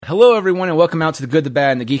Hello, everyone, and welcome out to The Good, the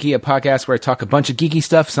Bad, and the Geeky, a podcast where I talk a bunch of geeky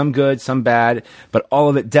stuff, some good, some bad, but all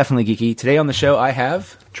of it definitely geeky. Today on the show, I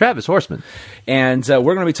have Travis Horseman. And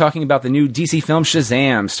we're going to be talking about the new DC film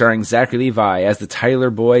Shazam, starring Zachary Levi as the Tyler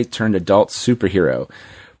boy turned adult superhero.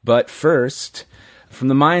 But first, from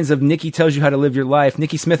the minds of Nikki Tells You How to Live Your Life,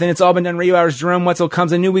 Nikki Smith and It's All Been Done Radio Hours, Jerome Wetzel,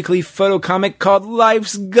 comes a new weekly photo comic called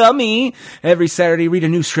Life's Gummy. Every Saturday, read a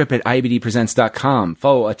new strip at ibdpresents.com.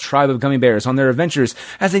 Follow a tribe of gummy bears on their adventures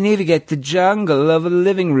as they navigate the jungle of a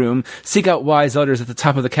living room, seek out wise elders at the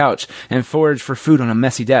top of the couch, and forage for food on a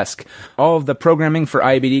messy desk. All of the programming for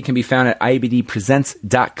IBD can be found at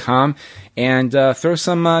ibdpresents.com, and throw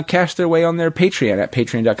some cash their way on their Patreon at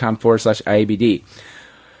patreon.com/IBD.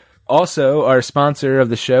 Also, our sponsor of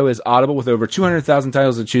the show is Audible, with over 200,000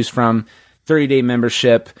 titles to choose from, 30-day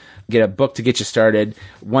membership, get a book to get you started,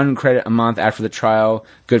 1 credit a month after the trial,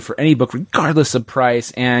 good for any book regardless of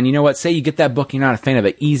price. And you know what? Say you get that book, you're not a fan of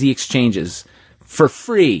it, easy exchanges for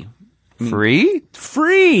free. Free?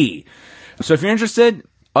 Free! So if you're interested,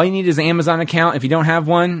 all you need is an Amazon account. If you don't have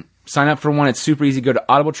one, sign up for one. It's super easy. Go to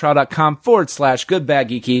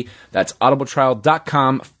audibletrial.com/goodbadgeeky. That's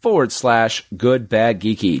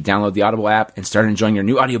audibletrial.com/goodbadgeeky. Download the Audible app and start enjoying your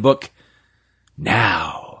new audiobook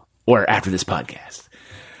now or after this podcast.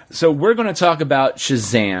 So we're going to talk about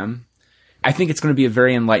Shazam. I think it's going to be a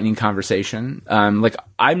very enlightening conversation. I'm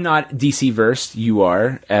not DC versed. You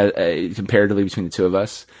are, comparatively between the two of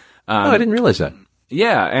us. I didn't realize that.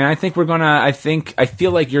 Yeah, and I think I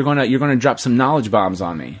feel like you're gonna drop some knowledge bombs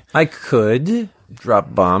on me. I could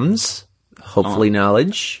drop bombs, hopefully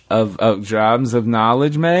knowledge of drops of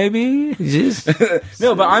knowledge, maybe.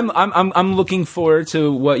 No, but I'm looking forward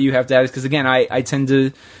to what you have to add, because again, I tend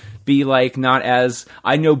to be like not as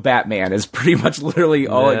I know Batman is pretty much literally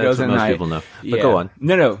all it goes in. Most people know, but go on.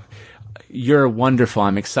 No. You're wonderful.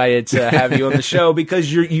 I'm excited to have you on the show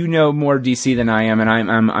because you know more DC than I am, and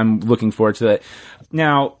I'm looking forward to it.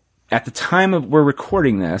 Now, at the time of we're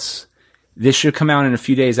recording this should come out in a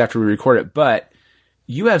few days after we record it, but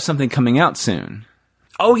you have something coming out soon.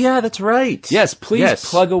 Oh yeah, that's right. Yes, please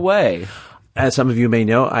plug away. As some of you may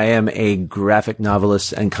know, I am a graphic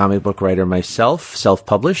novelist and comic book writer myself,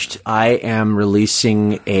 self-published. I am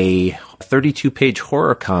releasing a 32-page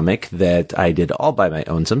horror comic that I did all by my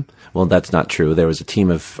own. Well, that's not true. There was a team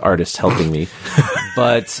of artists helping me.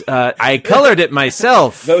 But I colored it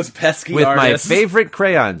myself. Those pesky with artists. My favorite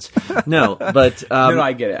crayons. No, but... no,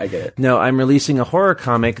 I get it. No, I'm releasing a horror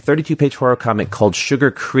comic, 32-page horror comic called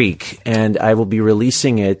Sugar Creek, and I will be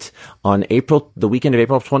releasing it on the weekend of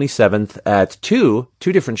April 27th at two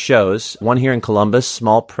different shows. One here in Columbus,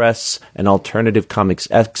 Small Press and Alternative Comics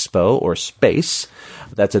Expo, or SPACE.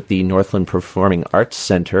 That's at the Northland Performing Arts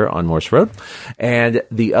Center on Morse Road. And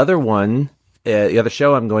the other one, the other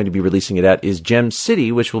show I'm going to be releasing it at is Gem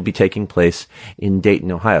City, which will be taking place in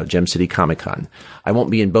Dayton, Ohio, Gem City Comic-Con. I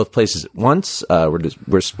won't be in both places at once.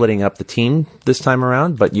 We're splitting up the team this time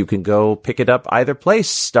around, but you can go pick it up either place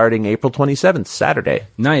starting April 27th, Saturday.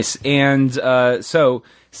 Nice. And so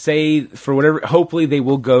say for whatever, hopefully they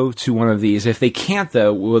will go to one of these. If they can't,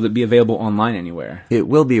 though, will it be available online anywhere? It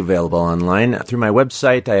will be available online through my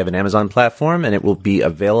website. I have an Amazon platform, and it will be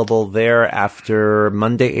available there after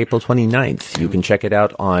Monday, April 29th. You can check it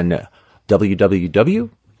out on www.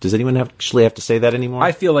 Does anyone actually have to say that anymore?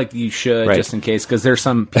 I feel like you should, right, just in case, because there's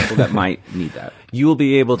some people that might need that. You will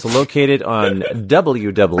be able to locate it on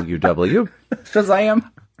www. Shazam.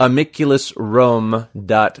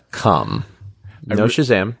 amikulusrome.com. No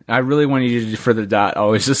Shazam. I really wanted you to, for the dot,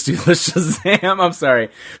 always just do the Shazam. I'm sorry.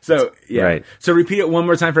 So, yeah. Right. So repeat it one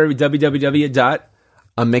more time for every www.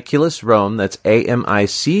 amikulusrome, that's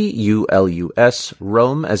AMICULUS,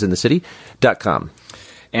 Rome, as in the city, .com.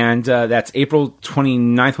 And that's April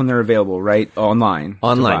 29th when they're available, right? Online.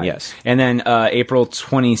 Online, yes. And then April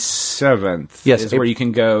 27th is where you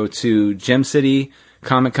can go to Gem City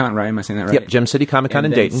Comic-Con, right? Am I saying that right? Yep, Gem City Comic-Con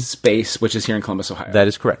in Dayton. Space, which is here in Columbus, Ohio. That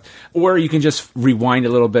is correct. Or you can just rewind a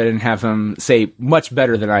little bit and have him say much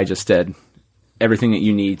better than I just did everything that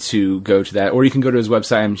you need to go to that. Or you can go to his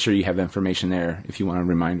website. I'm sure you have information there if you want a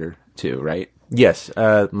reminder too, right? Yes.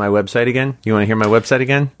 My website again? You want to hear my website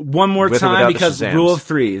again? One more time, because rule of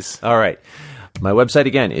threes. All right. My website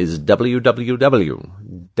again is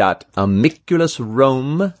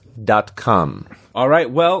www.amikulusrome.com. All right.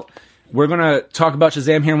 Well, we're going to talk about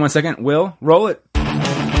Shazam here in 1 second. Will, roll it.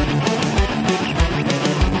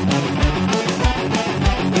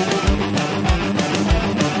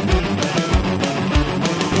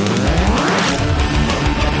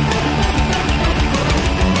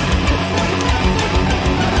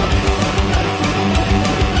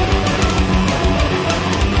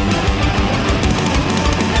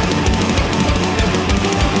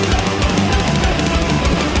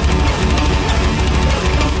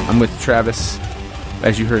 with Travis,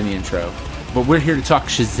 as you heard in the intro. But we're here to talk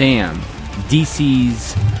Shazam,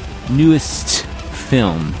 DC's newest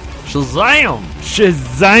film.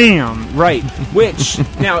 Shazam! Right. Which,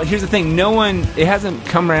 now, here's the thing. It hasn't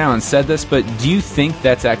come around and said this, but do you think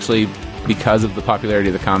that's actually because of the popularity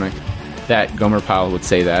of the comic that Gomer Pyle would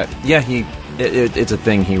say that? Yeah, it's a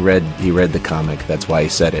thing. He read the comic. That's why he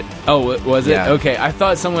said it. Oh, was it? Yeah. Okay. I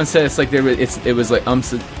thought someone said it's like it was like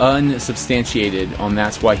unsubstantiated on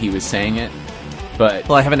that's why he was saying it. But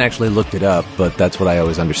Well, I haven't actually looked it up, but that's what I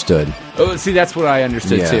always understood. oh, see, that's what I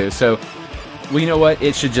understood Yeah. too. So, well, you know what?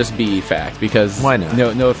 It should just be fact because Why not?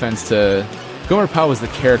 No offense to Gomer Pyle was the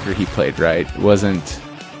character he played, right? Wasn't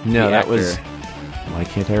No, the that actor. was. Why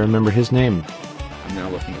can't I remember his name? I'm now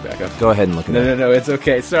looking it back up. Go ahead and look it up. No, it's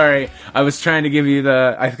okay. Sorry, I was trying to give you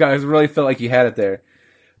I really felt like you had it there.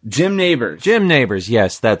 Jim Neighbors. Jim Neighbors.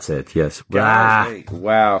 Yes, that's it. Yes. Guys,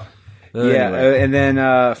 wow. Anyway. Yeah, and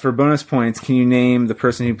then for bonus points, can you name the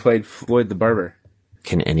person who played Floyd the Barber?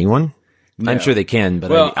 Can anyone? No. I'm sure they can, but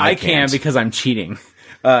Well, I can can't. because I'm cheating.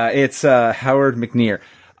 It's Howard McNear.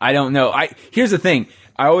 I don't know. Here's the thing.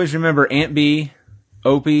 I always remember Aunt B,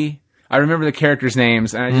 Opie. I remember the characters'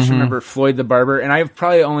 names, and I just remember Floyd the Barber. And I've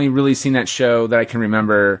probably only really seen that show that I can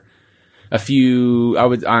remember a few. I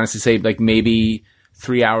would honestly say like maybe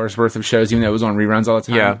 3 hours worth of shows, even though it was on reruns all the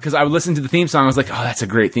time. Yeah. Because I would listen to the theme song. I was like, oh, that's a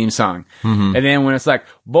great theme song. And then when it's like,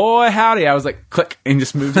 boy, howdy, I was like, click, and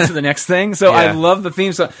just moved into the next thing. So I Yeah. love the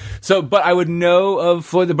theme song. So, but I would know of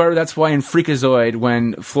Floyd the Barber. That's why in Freakazoid,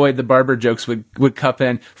 when Floyd the Barber jokes would cup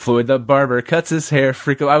in, Floyd the Barber cuts his hair,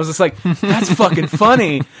 I was just like, that's fucking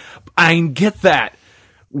funny. I get that.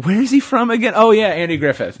 Where's he from again? Oh yeah, Andy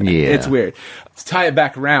Griffith. Yeah. It's weird. To tie it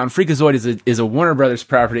back around, Freakazoid is a Warner Brothers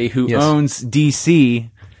property who Yes. owns DC,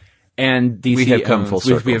 and DC We have come owns- full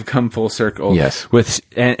circle. We have come full circle. Yes.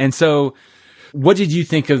 And so, what did you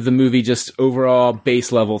think of the movie? Just overall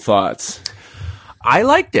base level thoughts. I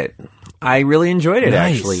liked it. I really enjoyed it,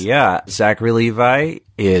 Nice. actually. Yeah. Zachary Levi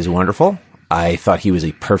is wonderful. I thought he was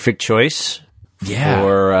a perfect choice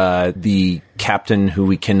for the captain who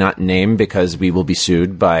we cannot name because we will be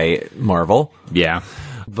sued by Marvel. Yeah.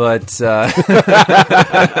 But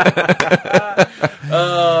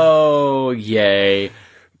Oh, yay.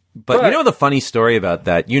 But you know the funny story about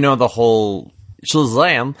that? You know the whole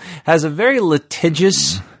Shazam has a very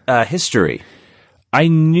litigious history. I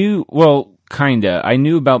knew, well, kinda. I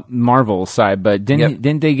knew about Marvel side, but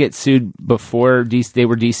didn't they get sued before DC? They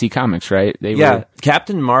were DC Comics, right? They were.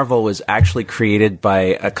 Captain Marvel was actually created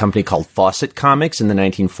by a company called Fawcett Comics in the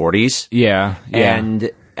 1940s. Yeah.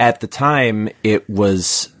 And at the time, it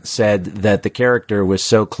was said that the character was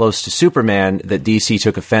so close to Superman that DC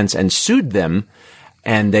took offense and sued them.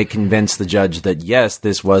 And they convinced the judge that, yes,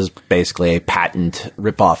 this was basically a patent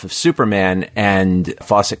ripoff of Superman. And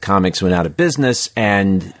Fawcett Comics went out of business,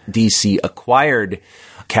 and DC acquired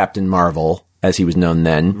Captain Marvel, as he was known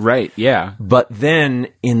then. Right, yeah. But then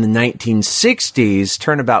in the 1960s,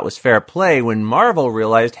 turnabout was fair play when Marvel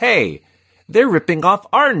realized, hey, they're ripping off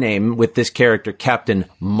our name with this character, Captain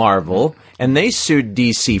Marvel, and they sued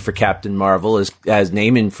DC for Captain Marvel as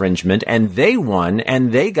name infringement, and they won,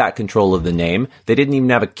 and they got control of the name. They didn't even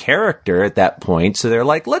have a character at that point, so they're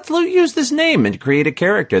like, let's use this name and create a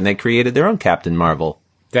character, and they created their own Captain Marvel.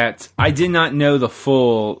 I did not know the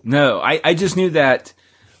full. No, I just knew that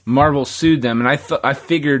Marvel sued them, and I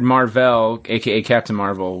figured Marvel, aka Captain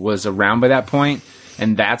Marvel, was around by that point,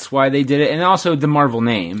 and that's why they did it. And also the Marvel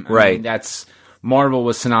name, Right? Marvel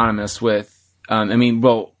was synonymous with.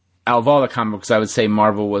 Out of all the comic books, I would say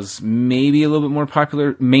Marvel was maybe a little bit more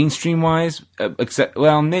popular mainstream wise.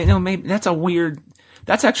 Maybe that's a weird.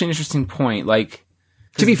 That's actually an interesting point. Like,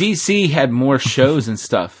 because DC had more shows and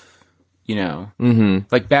stuff. You know,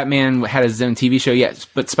 like Batman had his own TV show, yes,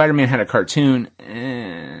 but Spider-Man had a cartoon.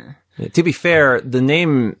 To be fair, the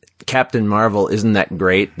name Captain Marvel isn't that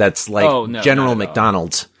great. That's like General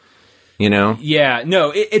McDonald's, you know? Yeah,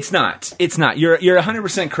 no, it's not. It's not. You're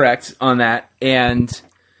 100% correct on that. And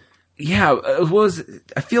yeah,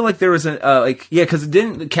 I feel like there was because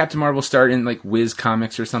didn't Captain Marvel start in like Wiz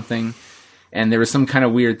Comics or something? And there was some kind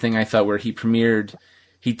of weird thing I thought where he premiered.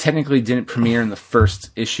 He technically didn't premiere in the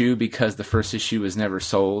first issue because the first issue was never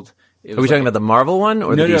sold. Are we talking about the Marvel one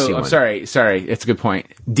or the DC one? No, sorry. It's a good point.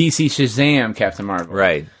 DC Shazam Captain Marvel.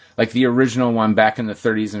 Right. Like the original one back in the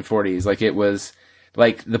 30s and 40s. Like it was,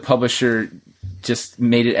 like the publisher just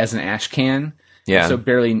made it as an ash can. Yeah. So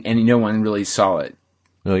no one really saw it.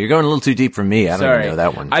 No, you're going a little too deep for me. I don't even know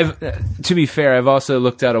that one. To be fair, I've also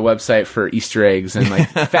looked at a website for Easter eggs and like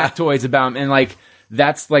factoids about them. And like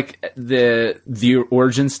that's like the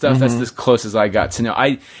origin stuff. That's as close as I got to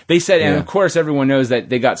know. They said, and of course everyone knows that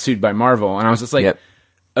they got sued by Marvel, and I was just like,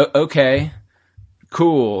 okay,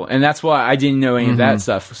 cool. And that's why I didn't know any of that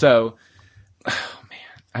stuff. So, oh man,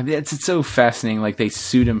 I mean, it's so fascinating. Like they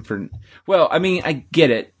sued him for. Well, I mean, I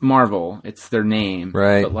get it, Marvel. It's their name,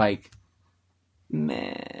 right? But like,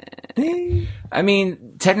 man, I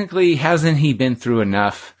mean, technically, hasn't he been through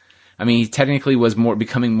enough? I mean, he technically was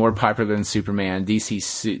becoming more popular than Superman.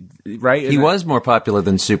 DC, right? He was more popular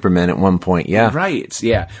than Superman at one point, yeah. Right,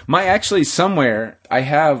 yeah. Actually, somewhere, I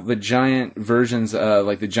have the giant versions of,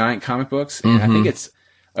 like, the giant comic books, and I think it's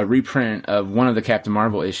a reprint of one of the Captain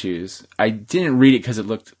Marvel issues. I didn't read it because it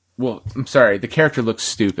looked, well, I'm sorry, the character looked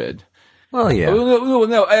stupid. Well, yeah. Well,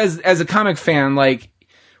 no, as a comic fan, like,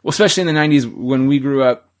 well, especially in the 90s when we grew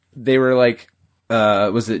up, they were like,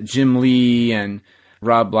 was it Jim Lee and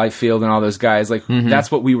Rob Liefeld and all those guys, like that's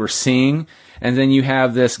what we were seeing. And then you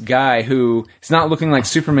have this guy who is not looking like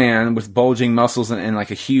Superman with bulging muscles and like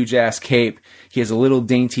a huge ass cape. He has a little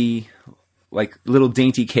dainty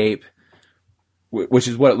cape, which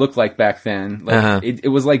is what it looked like back then. Like it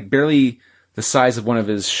was like barely the size of one of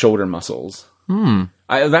his shoulder muscles.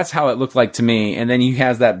 That's how it looked like to me. And then he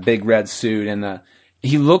has that big red suit and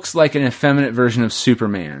he looks like an effeminate version of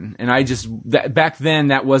Superman. And back then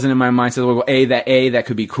that wasn't in my mind. So, well, that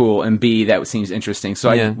could be cool. And B, that seems interesting.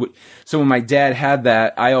 So so when my dad had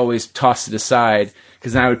that, I always tossed it aside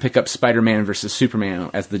because then I would pick up Spider-Man versus Superman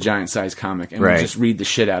as the giant size comic and would just read the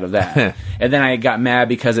shit out of that. And then I got mad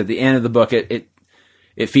because at the end of the book, it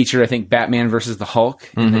featured, I think, Batman versus the Hulk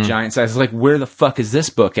in the giant size. I was like, where the fuck is this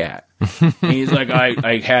book at? And he's like,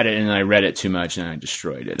 I had it and I read it too much and I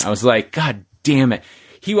destroyed it. I was like, God damn it.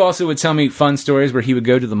 He also would tell me fun stories where he would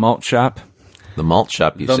go to the malt shop. The malt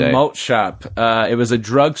shop, you say? The malt shop. It was a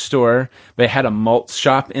drugstore, but it had a malt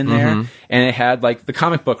shop in there, and it had like the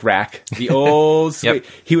comic book rack. The old...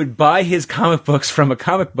 He would buy his comic books from a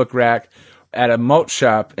comic book rack at a malt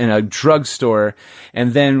shop in a drugstore,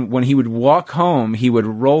 and then when he would walk home, he would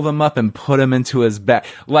roll them up and put them into his bag.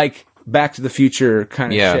 Like Back to the Future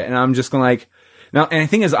kind of shit. And I'm just going like... Now, and the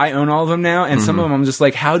thing is, I own all of them now, and some of them I'm just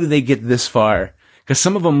like, how do they get this far? Because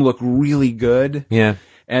some of them look really good. Yeah.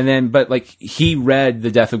 And then, but like, he read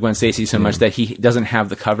The Death of Gwen Stacy so much that he doesn't have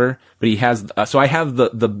the cover, but he has, so I have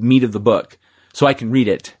the meat of the book, so I can read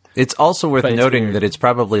it. It's also worth noting that it's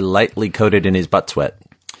probably lightly coated in his butt sweat.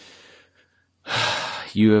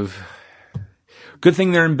 You have... Good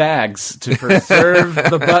thing they're in bags to preserve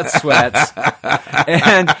the butt sweats,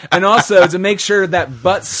 and also to make sure that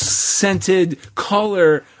butt scented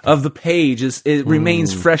color of the page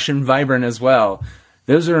remains fresh and vibrant as well.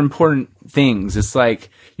 Those are important things. It's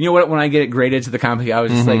like, you know what? When I get it graded to the comic, I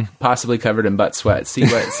was just like possibly covered in butt sweat. See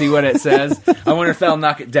what it says. I wonder if that'll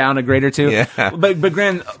knock it down a grade or two. Yeah. But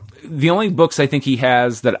Grant, the only books I think he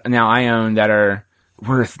has that now I own that are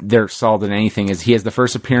worth their salt than anything is he has the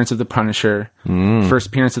first appearance of the Punisher, first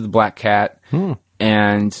appearance of the Black Cat,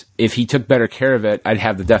 and if he took better care of it, I'd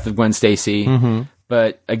have The Death of Gwen Stacy.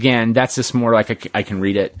 But again, that's just more like I can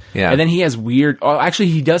read it. Yeah. And then he has weird... Oh, actually,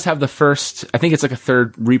 he does have the first... I think it's like a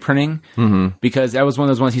third reprinting, because that was one of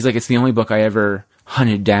those ones, he's like, it's the only book I ever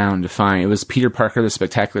hunted down to find. It was Peter Parker, the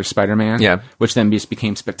Spectacular Spider-Man, which then just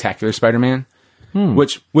became Spectacular Spider-Man,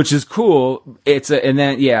 which is cool.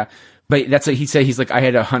 But that's what he said. He's like, I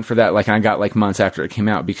had to hunt for that, like, and I got like months after it came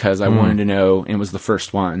out because I wanted to know, and it was the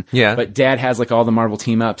first one. Yeah. But Dad has like all the Marvel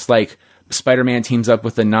team ups, like Spider-Man teams up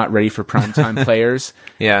with the not ready for primetime players.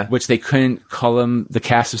 Yeah. Which they couldn't call them the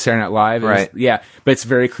cast of Saturday Night Live. Right. But it's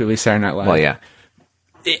very clearly Saturday Night Live. Well, yeah.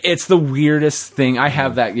 It's the weirdest thing. I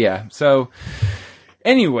have that. Yeah. So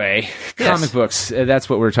anyway, comic books. That's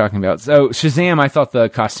what we're talking about. So Shazam, I thought the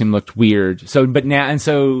costume looked weird. I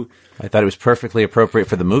thought it was perfectly appropriate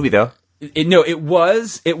for the movie, though. It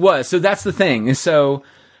was. So that's the thing. And so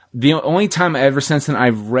the only time ever since then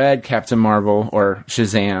I've read Captain Marvel or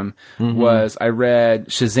Shazam was I read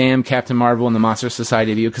Shazam, Captain Marvel, and the Monster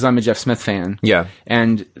Society of You because I'm a Jeff Smith fan. Yeah.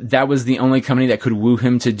 And that was the only company that could woo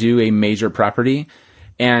him to do a major property.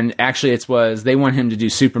 And actually they want him to do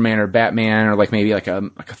Superman or Batman or like maybe like a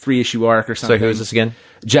 3-issue arc or something. So who is this again?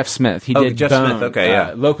 Jeff Smith. He did Jeff Bone, Smith. Okay,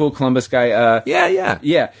 yeah. Local Columbus guy.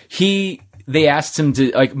 Yeah. They asked him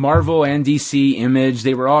to, like, Marvel and DC, Image,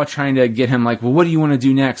 they were all trying to get him, like, well, what do you want to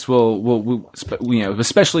do next? We'll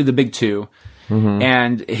especially the big two.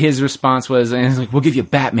 And his response was, like, we'll give you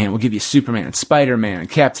Batman, we'll give you Superman, Spider-Man,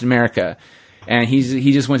 Captain America. And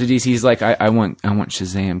he just went to DC. He's like, I want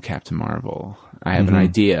Shazam, Captain Marvel. I have an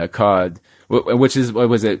idea called, which is, what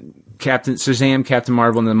was it? Shazam, Captain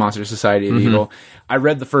Marvel, and the Monster Society of Evil. I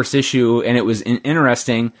read the first issue, and it was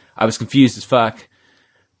interesting. I was confused as fuck.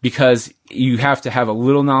 because you have to have a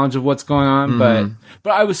little knowledge of what's going on.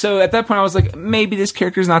 But I was so at that point I was like, maybe this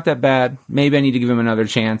character's not that bad. Maybe I need to give him another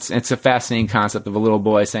chance. And it's a fascinating concept of a little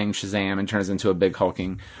boy saying Shazam and turns into a big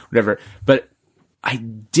hulking whatever. But I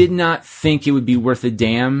did not think it would be worth a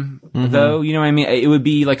damn though. You know what I mean? It would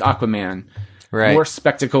be like Aquaman, right? More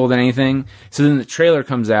spectacle than anything. So then the trailer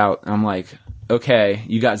comes out. And I'm like, okay,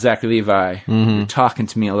 you got Zachary Levi. You're talking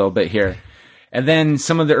to me a little bit here. And then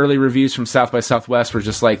some of the early reviews from South by Southwest were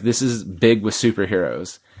just like, this is big with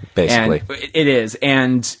superheroes. Basically. And it is.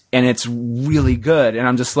 And it's really good. And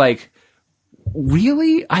I'm just like,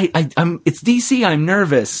 really? It's DC. I'm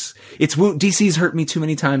nervous. DC's hurt me too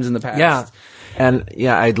many times in the past. Yeah. And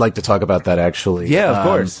I'd like to talk about that actually. Yeah, of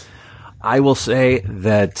course. I will say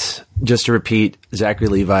that, just to repeat, Zachary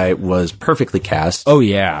Levi was perfectly cast. Oh,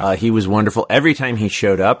 yeah. He was wonderful. Every time he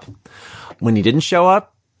showed up, when he didn't show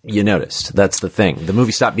up, you noticed. That's the thing. The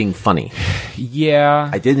movie stopped being funny. Yeah.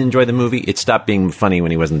 I did enjoy the movie. It stopped being funny when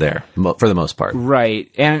he wasn't there, for the most part. Right.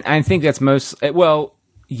 And I think that's well,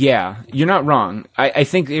 yeah, you're not wrong. I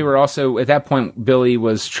think they were also, at that point, Billy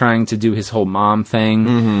was trying to do his whole mom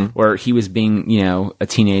thing, or he was being, a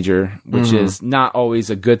teenager, which is not always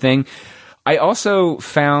a good thing. I also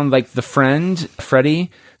found, like, the friend, Freddie,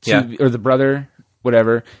 or the brother,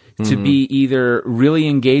 whatever, to be either really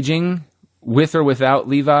engaging with or without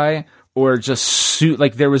Levi, or just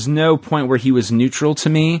like there was no point where he was neutral to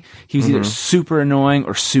me. He was either super annoying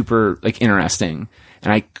or super like interesting,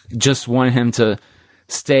 and I just wanted him to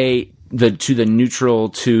stay to the neutral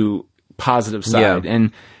to positive side.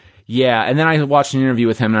 And then I watched an interview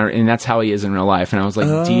with him, and that's how he is in real life. And I was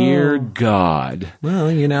like, dear God. Well,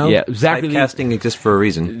 exactly. Typecasting exists for a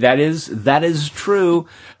reason. That is true.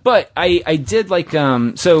 But I did like,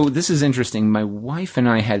 so this is interesting. My wife and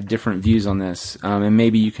I had different views on this, and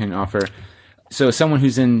maybe you can offer. So someone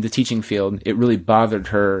who's in the teaching field, it really bothered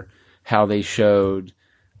her how they showed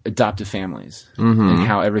adoptive families and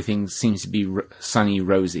how everything seems to be sunny,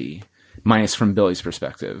 rosy, minus from Billy's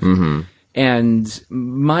perspective. And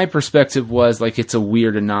my perspective was like it's a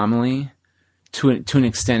weird anomaly to an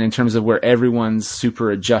extent in terms of where everyone's super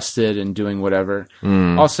adjusted and doing whatever.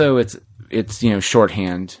 Also, it's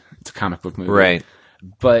shorthand. It's a comic book movie, right?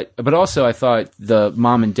 But also, I thought the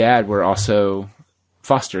mom and dad were also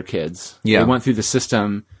foster kids. Yeah, they went through the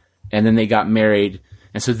system and then they got married,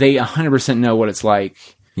 and so they 100% know what it's like.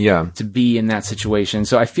 Yeah, to be in that situation.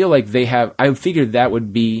 So I feel like they have. I figured that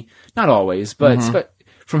would be not always, but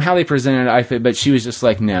from how they presented it, but she was just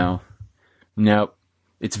like, nope.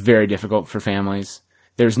 It's very difficult for families.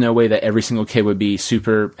 There's no way that every single kid would be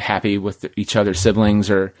super happy with each other's siblings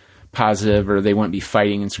or positive, or they wouldn't be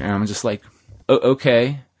fighting. And I'm just like,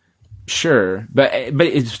 okay, sure. But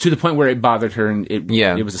it's to the point where it bothered her, and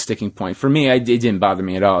it was a sticking point. For me, it didn't bother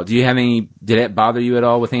me at all. Do you have any, did it bother you at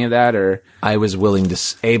all with any of that? Or I was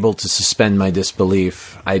able to suspend my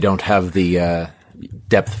disbelief. I don't have the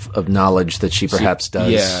depth of knowledge that she perhaps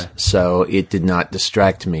does. Yeah. So it did not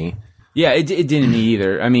distract me. Yeah, it didn't me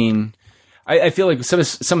either. I mean, I feel like some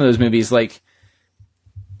of those movies, like,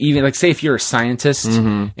 even, like, say if you're a scientist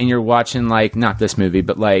and you're watching, like, not this movie,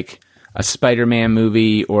 but, like, a Spider-Man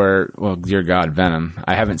movie or, well, dear God, Venom.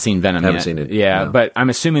 I haven't seen Venom yet. I haven't seen it. Yeah, no. But I'm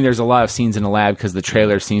assuming there's a lot of scenes in the lab because the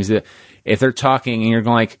trailer seems to, if they're talking and you're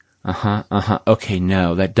going like, okay,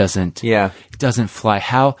 no, that doesn't, it doesn't fly.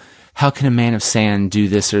 How can a man of sand do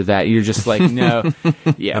this or that? You're just like, no.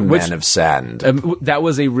 Yeah, man of sand. That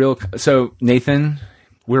was a real... So, Nathan,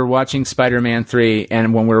 we're watching Spider-Man 3,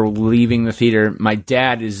 and when we're leaving the theater, my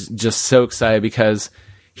dad is just so excited because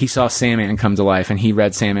he saw Sandman come to life, and he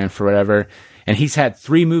read Sandman for whatever. And he's had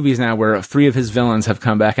 3 movies now where 3 of his villains have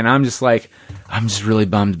come back, and I'm just like, I'm just really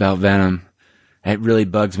bummed about Venom. It really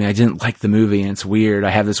bugs me. I didn't like the movie, and it's weird. I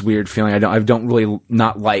have this weird feeling. I don't really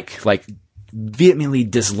not like vehemently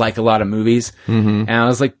dislike a lot of movies. And I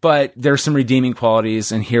was like, but there's some redeeming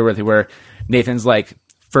qualities, and here where Nathan's like,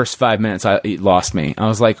 first 5 minutes, it lost me. I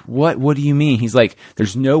was like, what do you mean? He's like,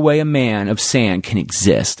 there's no way a man of sand can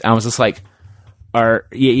exist. I was just like,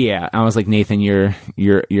 yeah. I was like, Nathan, your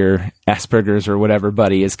Asperger's or whatever,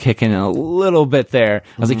 buddy, is kicking a little bit there.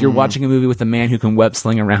 I was like, you're watching a movie with a man who can web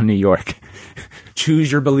sling around New York.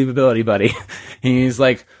 Choose your believability, buddy. And he's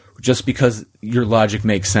like, just because your logic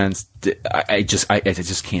makes sense, I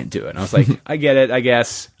just can't do it. And I was like, I get it, I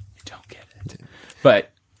guess. You don't get it.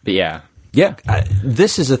 But yeah. Yeah.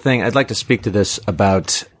 This is a thing. I'd like to speak to this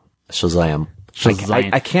about Shazam.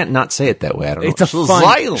 I can't not say it that way. I don't know. It's a fun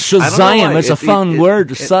Shazam. It's a fun word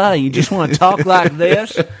to say. You just want to talk like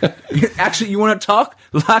this. Actually, you want to talk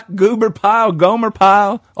like Gomer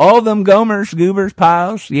Pyle, all them Goobers,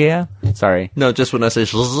 Piles. Yeah. Sorry. No, just when I say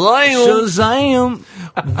Shazam.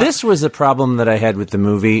 This was a problem that I had with the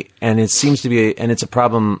movie, and it seems to be, and it's a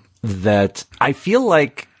problem that I feel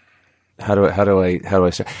like. How do I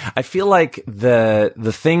say? I feel like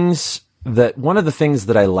the things that one of the things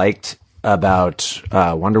that I liked about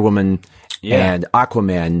Wonder Woman and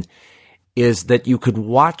Aquaman is that you could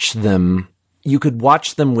watch them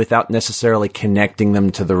without necessarily connecting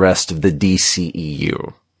them to the rest of the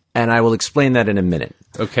DCEU. And I will explain that in a minute.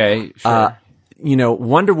 Okay, sure.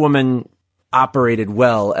 Wonder Woman operated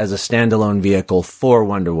well as a standalone vehicle for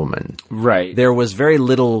Wonder Woman. Right. There was very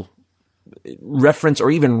little reference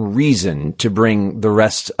or even reason to bring the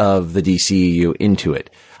rest of the DCEU into it.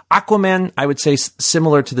 Aquaman, I would say,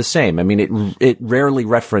 similar to the same. I mean, it rarely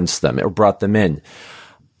referenced them or brought them in.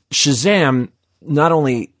 Shazam not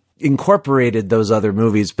only incorporated those other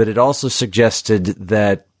movies, but it also suggested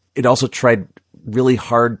that it also tried really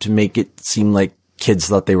hard to make it seem like kids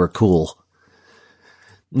thought they were cool.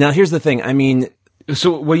 Now, here's the thing. I mean,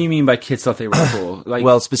 so what do you mean by kids thought they were cool? Like,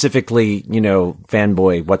 well, specifically,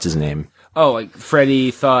 fanboy, what's his name? Oh, like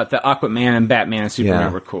Freddy thought that Aquaman and Batman and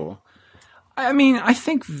Superman were cool. I mean, I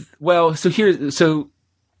think. Well,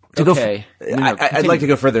 okay. I'd like to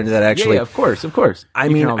go further into that. Actually, yeah, of course. I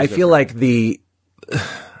mean, I feel like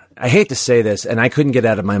I hate to say this, and I couldn't get it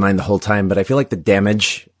out of my mind the whole time, but I feel like the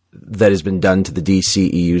damage that has been done to the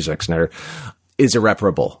DCEU, Zack Snyder, is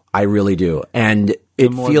irreparable. I really do, and the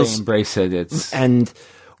more they embrace it. It's and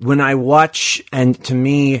when I watch, and to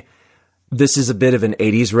me, this is a bit of an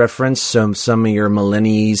 80s reference, so some of your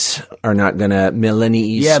millennials are not going to...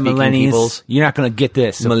 millennials. You're not going to get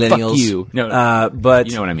this, so millennials. Fuck you. No, but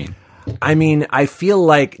you know what I mean. I mean, I feel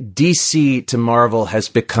like DC to Marvel has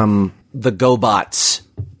become the GoBots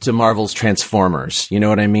to Marvel's Transformers. You know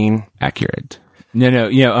what I mean? Accurate. No,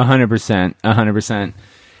 100%. 100%.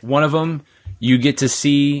 One of them, you get to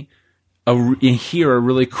see... you hear a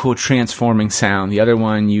really cool transforming sound. The other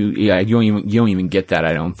one, you don't even get that.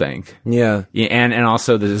 I don't think. Yeah. And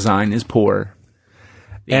also the design is poor.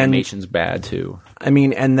 The animation's bad too. I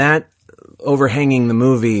mean, and that overhanging the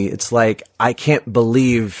movie, it's like I can't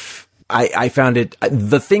believe I found it.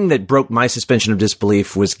 The thing that broke my suspension of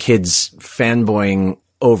disbelief was kids fanboying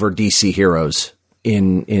over DC heroes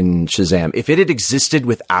in Shazam. If it had existed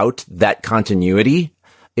without that continuity,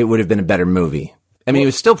 it would have been a better movie. I mean, it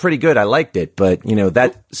was still pretty good. I liked it, but,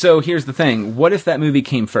 that... So here's the thing. What if that movie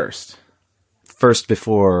came first? First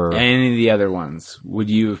before... Any of the other ones? Would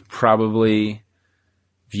you have probably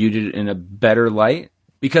viewed it in a better light?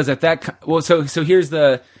 Because at that... Well, so here's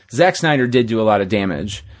the... Zack Snyder did do a lot of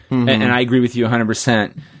damage, and I agree with you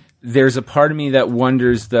 100%. There's a part of me that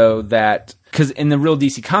wonders, though, that... Because in the real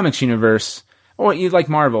DC Comics universe, or you like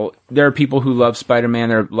Marvel, there are people who love Spider-Man,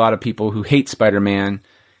 there are a lot of people who hate Spider-Man...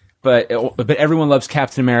 But everyone loves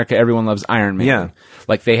Captain America. Everyone loves Iron Man. Yeah,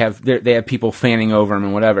 like they have people fanning over him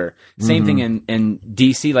and whatever. Same thing in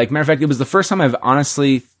DC. Like matter of fact, it was the first time I've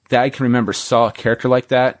honestly that I can remember saw a character like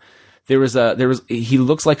that. He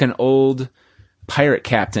looks like an old pirate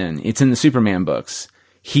captain. It's in the Superman books.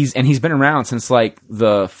 He's been around since like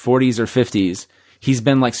the 40s or 50s. He's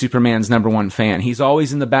been like Superman's #1 fan. He's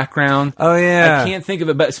always in the background. Oh yeah, I can't think of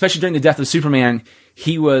it, but especially during the death of Superman.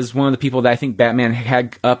 He was one of the people that I think Batman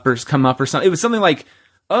had come up or something. It was something like,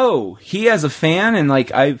 oh, he has a fan, and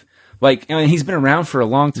he's been around for a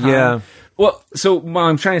long time. Yeah. Well, so what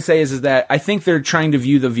I'm trying to say is that I think they're trying to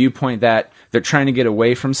view the viewpoint that they're trying to get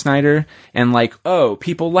away from Snyder, and like, oh,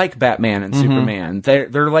 people like Batman and Superman.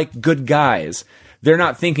 They're like good guys. They're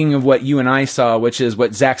not thinking of what you and I saw, which is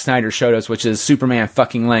what Zack Snyder showed us, which is Superman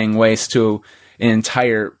fucking laying waste to an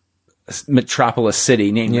entire metropolis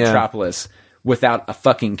city named Metropolis. Without a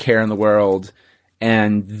fucking care in the world.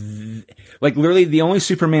 And like literally the only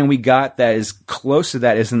Superman we got that is close to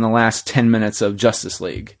that is in the last 10 minutes of Justice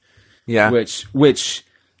League. Yeah. Which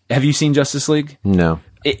have you seen Justice League? No.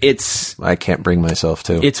 It's I can't bring myself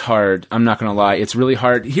to. It's hard. I'm not going to lie. It's really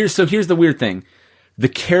hard. Here's the weird thing. The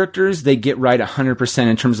characters they get right 100%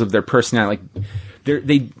 in terms of their personality. Like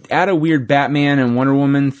they add a weird Batman and Wonder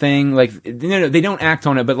Woman thing. Like, no, they don't act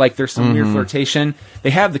on it, but like there's some weird flirtation.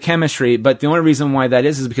 They have the chemistry, but the only reason why that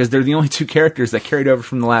is because they're the only two characters that carried over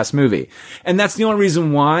from the last movie. And that's the only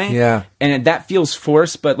reason why. Yeah. And that feels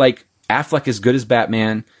forced, but like Affleck is good as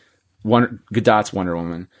Batman. Godot's Wonder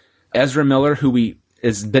Woman. Ezra Miller, who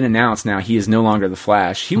has been announced now, he is no longer the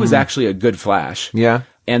Flash. He was actually a good Flash. Yeah.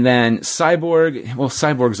 And then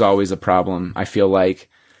Cyborg's always a problem, I feel like.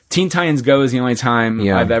 Teen Titans Go is the only time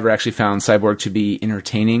Yeah. I've ever actually found Cyborg to be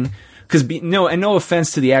entertaining. Because no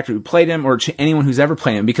offense to the actor who played him or to anyone who's ever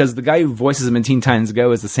played him, because the guy who voices him in Teen Titans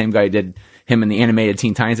Go is the same guy who did him in the animated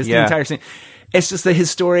Teen Titans. It's the entire thing. It's just that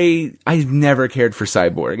his story, I've never cared for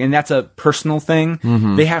Cyborg, and that's a personal thing. They're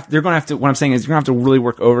going to have to. What I'm saying is, you're going to have to really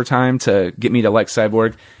work overtime to get me to like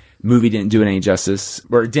Cyborg. Movie didn't do it any justice,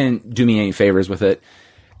 or it didn't do me any favors with it.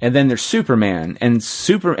 And then there's Superman and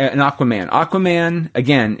Aquaman. Aquaman,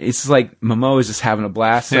 again, it's like Momoa is just having a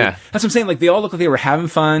blast. So that's what I'm saying. Like, they all look like they were having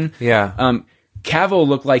fun. Yeah. Cavill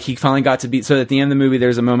looked like he finally got to be. So at the end of the movie,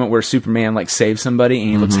 there's a moment where Superman like saves somebody, and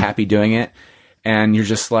he looks happy doing it. And you're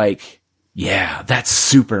just like, yeah, that's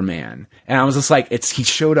Superman. And I was just like, he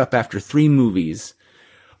showed up after 3 movies,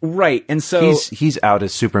 right? And so he's out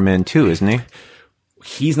as Superman too, isn't he?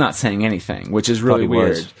 He's not saying anything, which is really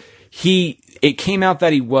weird. It came out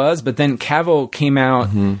that he was, but then Cavill came out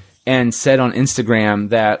and said on Instagram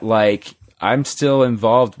that, like, I'm still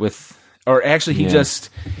involved with, or actually he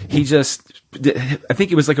just, I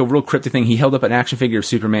think it was like a real cryptic thing. He held up an action figure of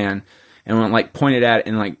Superman and went, like, pointed at it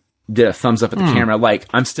and, like, did a thumbs up at the camera, like,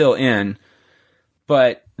 I'm still in.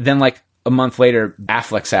 But then, like, a month later,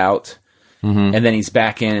 Affleck's out. And then he's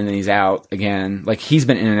back in, and then he's out again. Like, he's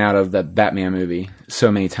been in and out of the Batman movie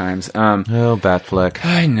so many times. Batfleck.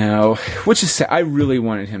 I know. Which is sad. I really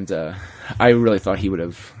wanted him to. I really thought he would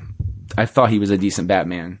have. I thought he was a decent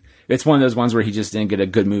Batman. It's one of those ones where he just didn't get a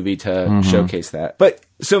good movie to showcase that. But,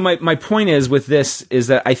 so my point is with this is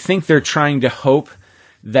that I think they're trying to hope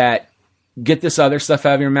that get this other stuff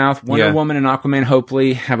out of your mouth. Wonder Woman and Aquaman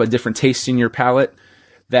hopefully have a different taste in your palate,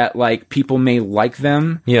 that, like, people may like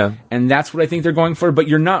them. Yeah. And that's what I think they're going for. But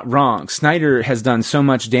you're not wrong. Snyder has done so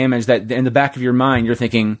much damage that in the back of your mind, you're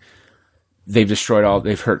thinking they've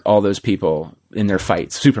hurt all those people in their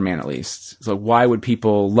fights. Superman, at least. So why would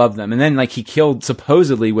people love them? And then, like, he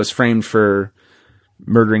supposedly was framed for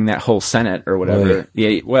murdering that whole Senate or whatever.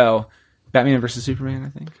 Really? Yeah. Well, Batman versus Superman, I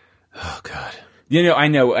think. Oh, God. You know, I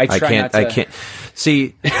know. I can't.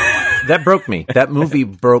 See, that broke me. That movie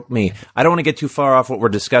broke me. I don't want to get too far off what we're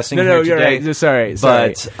discussing here today. You're right. Sorry.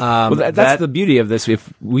 But well, that's the beauty of this.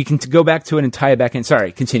 If we can go back to it and tie it back in.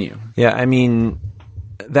 Sorry, continue. Yeah, I mean,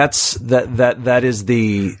 that is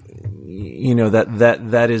the, you know,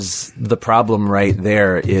 that is the problem right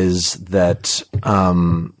there, is that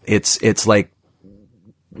it's like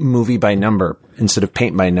movie by number instead of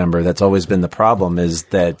paint by number. That's always been the problem, is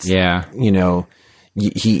that, you know,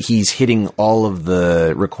 he's hitting all of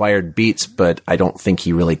the required beats, but I don't think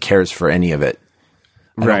he really cares for any of it.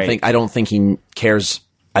 I don't think he cares.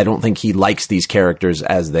 I don't think he likes these characters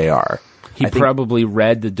as they are. He probably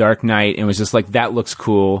read The Dark Knight and was just like, that looks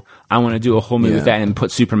cool. I want to do a whole movie with that and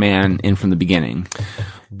put Superman in from the beginning.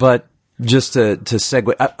 But just to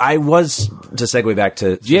segue, I was to segue back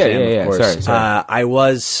to Shazam, of course. Sorry.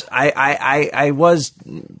 I was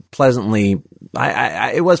pleasantly.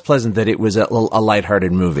 It was pleasant that it was a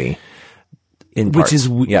lighthearted movie. Which is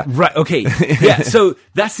right. Okay. Yeah. So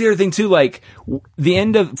that's the other thing too. Like,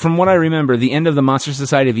 from what I remember, the end of the Monster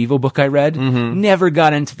Society of Evil book I read never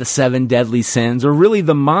got into the 7 deadly sins or really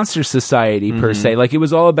the Monster Society per se. Like, it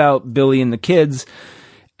was all about Billy and the kids,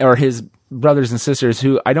 or his brothers and sisters,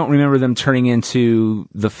 who I don't remember them turning into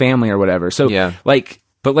the family or whatever. So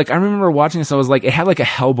but I remember watching this. I was like, it had like a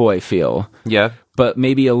Hellboy feel. Yeah. But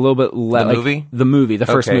maybe a little bit less. The movie, the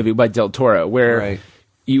first movie by Del Toro, where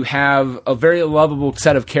you have a very lovable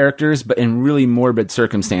set of characters, but in really morbid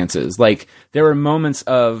circumstances. Like, there were moments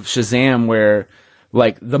of Shazam where,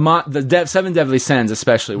 like, the 7 Deadly Sins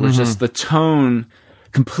especially, where just the tone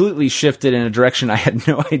completely shifted in a direction I had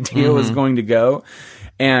no idea was going to go.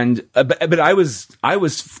 And but I was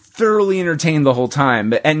thoroughly entertained the whole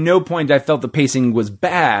time. But at no point I felt the pacing was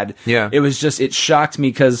bad. Yeah, it was just, it shocked me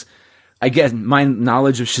because, I guess, my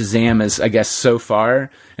knowledge of Shazam is, I guess, so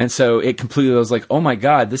far, and so it completely was like, oh my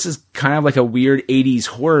god, this is kind of like a weird 80s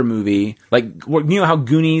horror movie. Like, you know how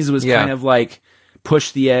Goonies was kind of like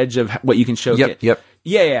push the edge of what you can show.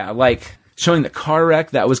 Yeah, like showing the car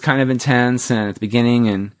wreck, that was kind of intense, and at the beginning,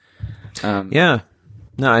 and no,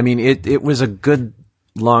 I mean, it was a good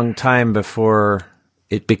long time before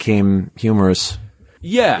it became humorous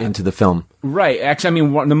into the film. Right. Actually, I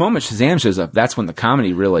mean, the moment Shazam shows up, that's when the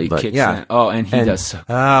comedy really kicks in. Oh, and he does so.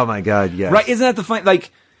 Oh, my God, yes. Right. Isn't that the fun?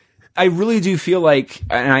 Like, I really do feel like,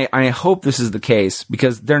 and I hope this is the case,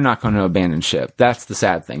 because they're not going to abandon ship. That's the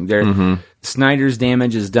sad thing. Snyder's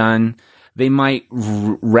damage is done. They might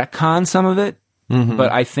retcon some of it,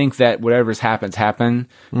 but I think that whatever's happened,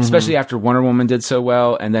 especially after Wonder Woman did so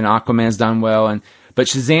well, and then Aquaman's done well. But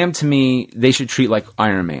Shazam, to me, they should treat like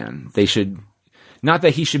Iron Man. They should, not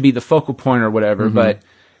that he should be the focal point or whatever, but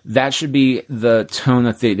that should be the tone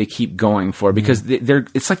that they keep going for, because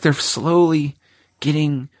it's like they're slowly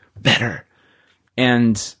getting better.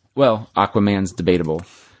 And, well, Aquaman's debatable.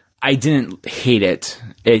 I didn't hate it.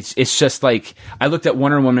 It's just like, I looked at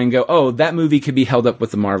Wonder Woman and go, oh, that movie could be held up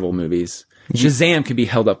with the Marvel movies. Shazam could be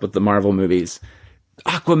held up with the Marvel movies.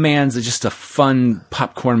 Aquaman's just a fun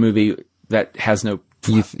popcorn movie that has no...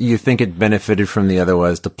 You think it benefited from the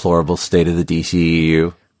otherwise deplorable state of the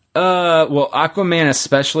DCEU? Well, Aquaman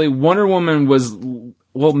especially. Wonder Woman was...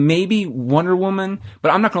 Well, maybe Wonder Woman,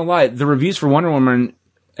 but I'm not going to lie. The reviews for Wonder Woman,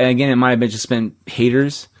 and again, it might have just been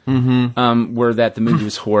haters, were that the movie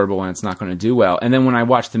was horrible and it's not going to do well. And then when I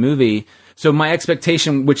watched the movie, so my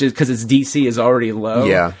expectation, which is because it's DC, is already low.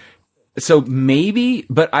 Yeah. So maybe,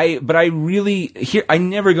 but I really I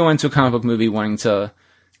never go into a comic book movie wanting to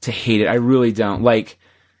hate it. I really don't. Like,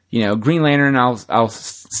 Green Lantern, I'll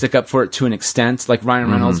stick up for it to an extent. Like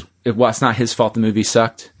Ryan Reynolds, it's not his fault the movie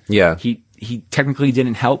sucked. Yeah. He technically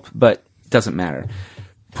didn't help, but it doesn't matter.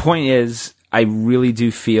 Point is, I really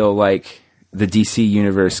do feel like the DC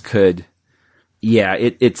universe could,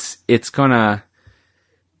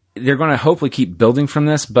 they're gonna hopefully keep building from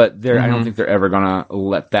this, but I don't think they're ever gonna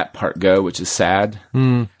let that part go, which is sad.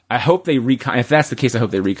 I hope they recon. If that's the case, I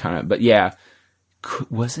hope they recon it. But yeah,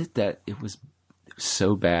 was it that it was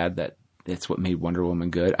so bad that it's what made Wonder Woman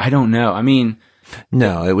good? I don't know. I mean,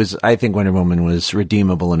 no, it was. I think Wonder Woman was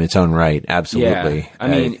redeemable in its own right. Absolutely. Yeah. I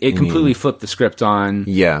mean, it completely flipped the script on.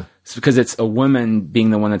 Yeah. It's because it's a woman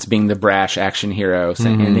being the one that's being the brash action hero.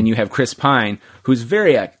 And then you have Chris Pine, who's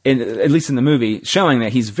very, at least in the movie, showing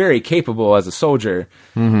that he's very capable as a soldier,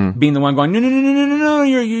 being the one going,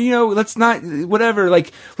 no, let's not, whatever,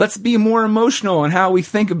 like, let's be more emotional in how we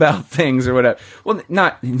think about things or whatever. Well,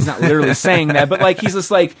 he's not literally saying that, but like, he's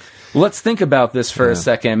just like, let's think about this for a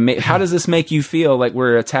second. How does this make you feel like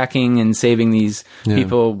we're attacking and saving these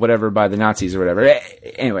people, whatever, by the Nazis or whatever?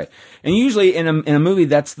 Anyway. And usually in a movie,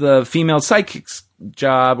 that's the female sidekick's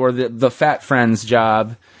job or the fat friend's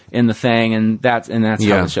job in the thing, and that's how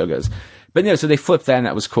the show goes. But so they flipped that, and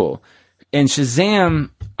that was cool. And Shazam,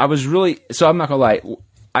 so I'm not gonna lie,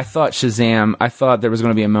 I thought there was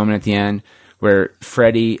gonna be a moment at the end where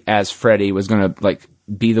Freddy was gonna like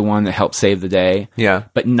be the one that helped save the day. Yeah.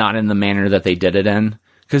 But not in the manner that they did it in.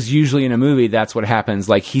 Because usually in a movie, that's what happens.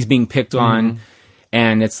 Like, he's being picked on.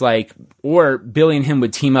 And it's like, or Billy and him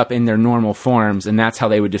would team up in their normal forms, and that's how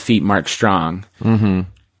they would defeat Mark Strong.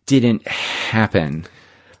 Didn't happen.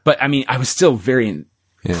 But, I mean, I was still very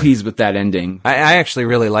pleased with that ending. I actually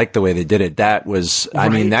really liked the way they did it. That was, I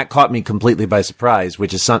mean, that caught me completely by surprise,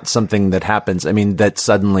 which is something that happens. I mean, that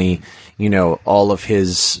suddenly, all of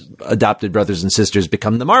his adopted brothers and sisters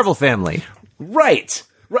become the Marvel family. Right.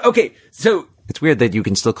 Okay, so... It's weird that you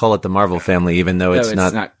can still call it the Marvel family, even though it's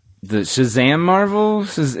not the Shazam Marvel?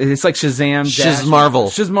 It's like Shazam. Shazmarvel.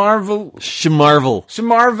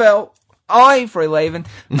 Oi, for Laven.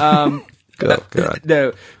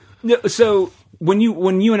 God. No. So when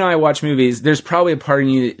you and I watch movies, there's probably a part in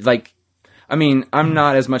you like, I mean, I'm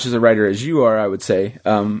not as much as a writer as you are, I would say,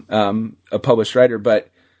 a published writer, but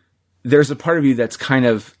there's a part of you that's kind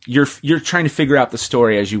of, you're trying to figure out the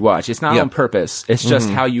story as you watch. It's not on purpose. It's just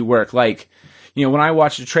how you work. Like, when I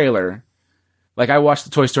watched a trailer, like I watched the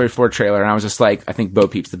Toy Story 4 trailer and I was just like, I think Bo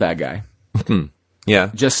Peep's the bad guy. Yeah.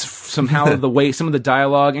 Just somehow the way, some of the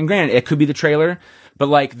dialogue, and granted, it could be the trailer, but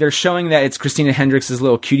like they're showing that it's Christina Hendricks'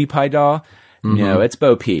 little cutie pie doll. No, it's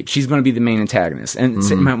Bo Peep. She's going to be the main antagonist. And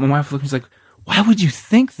my wife looked at me like, why would you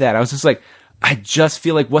think that? I was just like, I just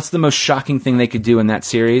feel like, what's the most shocking thing they could do in that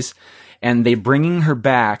series? And they bringing her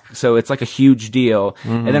back, so it's like a huge deal.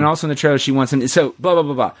 And then also in the trailer, she wants him. So blah blah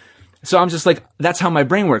blah blah. So I'm just like, that's how my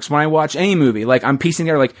brain works when I watch any movie. Like, I'm piecing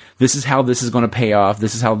together, like, this is how this is going to pay off.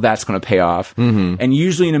 This is how that's going to pay off. And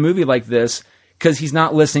usually in a movie like this, because he's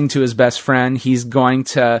not listening to his best friend, he's going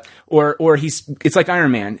to, or it's like Iron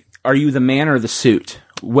Man. Are you the man or the suit?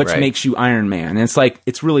 Which makes you Iron Man? And it's like,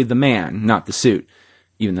 it's really the man, not the suit,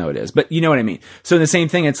 even though it is. But you know what I mean? So the same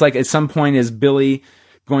thing, it's like, at some point, is Billy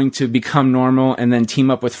going to become normal and then team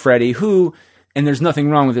up with Freddy, who... And there's nothing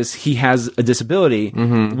wrong with this. He has a disability.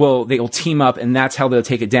 Well, they'll team up, and that's how they'll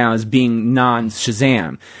take it down, as being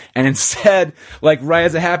non-Shazam. And instead, like, right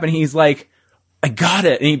as it happened, he's like, I got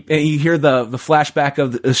it. And you hear the flashback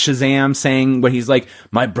of Shazam saying what he's like,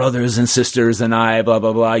 my brothers and sisters and I, blah,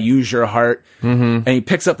 blah, blah, use your heart. And he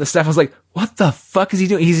picks up the stuff. I was like, what the fuck is he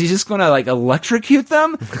doing? Is he just going to, like, electrocute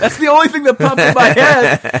them? That's the only thing that popped in my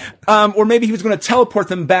head. Or maybe he was going to teleport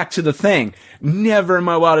them back to the thing. Never in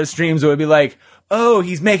my wildest dreams would it be like, oh,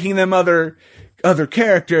 he's making them other other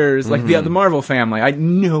characters, like the Marvel family. I had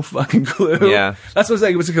no fucking clue. Yeah. That's what I was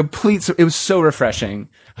like. It was a complete, it was so refreshing.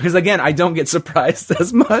 Because again, I don't get surprised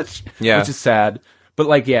as much, which is sad. But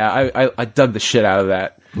like, yeah, I dug the shit out of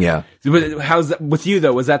that. Yeah. How's that with you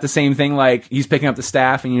though? Was that the same thing? Like he's picking up the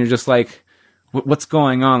staff and you're just like, what's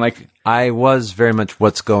going on? Like I was very much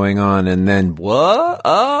what's going on, and then what?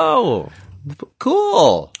 Oh,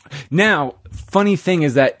 cool. Now, funny thing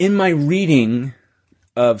is that in my reading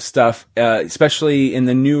of stuff, especially in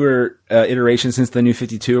the newer iteration since the New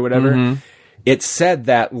 52 or whatever, it said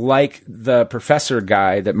that like the professor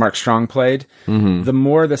guy that Mark Strong played, the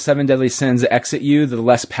more the 7 deadly sins exit you, the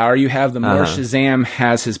less power you have. The more Shazam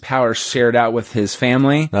has his power shared out with his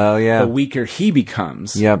family, the weaker he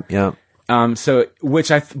becomes. Yep. So,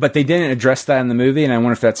 but they didn't address that in the movie, and I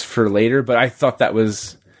wonder if that's for later. But I thought that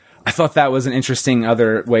was an interesting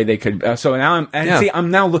other way they could. So now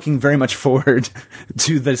I'm now looking very much forward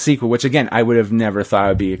to the sequel, which again I would have never thought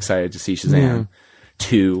I'd be excited to see Shazam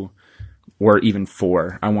 2 or even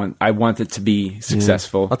 4. I want it to be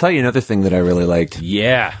successful. I'll tell you another thing that I really liked.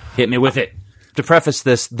 Yeah, hit me with it. To preface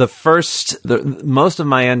this, most of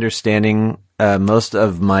my understanding of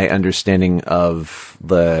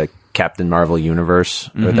the Captain Marvel universe,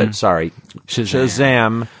 or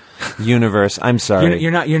Shazam universe. I'm sorry,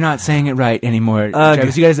 you're not saying it right anymore,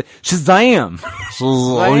 Travis. You guys, Shazam.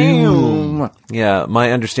 Yeah,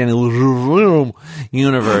 my understanding of the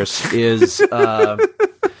universe is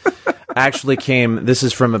actually came. This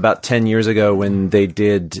is from about 10 years ago when they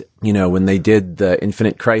did the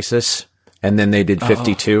Infinite Crisis, and then they did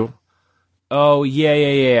 52. Oh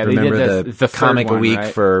yeah. Remember they did the comic one, a week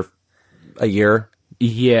for a year.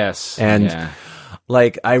 Yes. And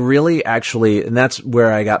like I really actually, and that's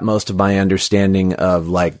where I got most of my understanding of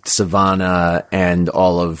like Savannah and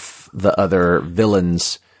all of the other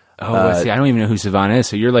villains. See, I don't even know who Savannah is,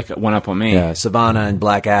 so you're like one up on me. Yeah, Savannah and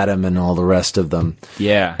Black Adam and all the rest of them.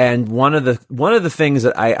 Yeah. And one of the things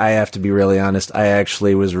that I have to be really honest, I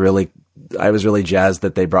was really jazzed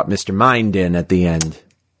that they brought Mr. Mind in at the end.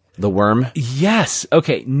 The worm. Yes.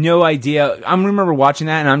 Okay. No idea. I remember watching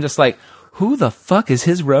that and I'm just like, who the fuck is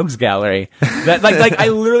his rogues gallery? That I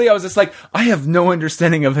was just like, I have no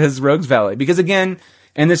understanding of his rogues gallery because again,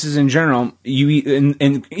 and this is in general,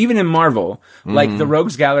 and even in Marvel, like the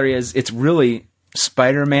rogues gallery it's really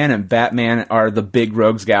Spider-Man and Batman are the big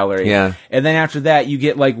rogues gallery. Yeah. And then after that, you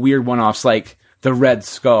get like weird one-offs like the Red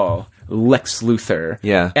Skull, Lex Luthor.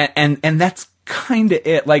 Yeah. And that's kind of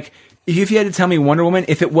it. Like, if you had to tell me Wonder Woman,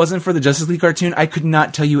 if it wasn't for the Justice League cartoon, I could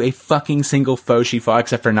not tell you a fucking single foe she fought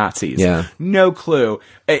except for Nazis. Yeah. No clue.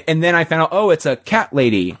 And then I found out, it's a cat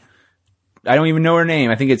lady. I don't even know her name.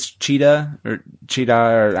 I think it's Cheetah or I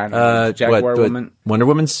don't know, Jaguar Woman. Wonder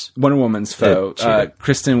Woman's foe.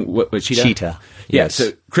 Kristen Cheetah. Cheetah. Yeah. Yes.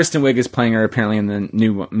 So Kristen Wiig is playing her apparently in the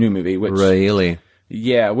new movie. Which, really?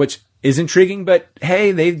 Yeah. Which is intriguing, but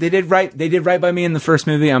hey, they did right. They did right by me in the first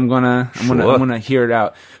movie. I'm gonna hear it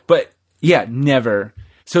out. But yeah, never.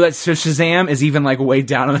 So Shazam is even like way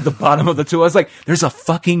down at the bottom of the tool. I was like, there's a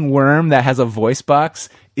fucking worm that has a voice box,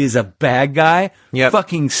 is a bad guy. Yep.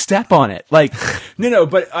 Fucking step on it. Like, no,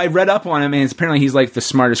 but I read up on him and apparently he's like the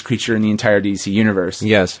smartest creature in the entire DC universe.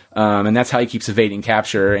 Yes. And that's how he keeps evading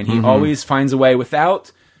capture. And he always finds a way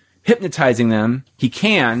without hypnotizing them. He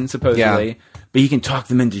can, supposedly, but he can talk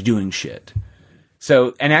them into doing shit.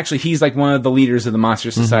 So, and actually he's like one of the leaders of the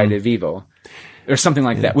Monster Society of Evil. Or something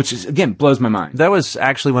like that, which is, again, blows my mind. That was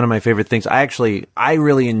actually one of my favorite things. I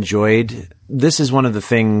really enjoyed. This is one of the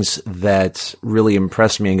things that really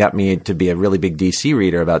impressed me and got me to be a really big DC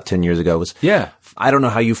reader about 10 years ago. I don't know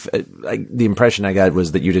how the impression I got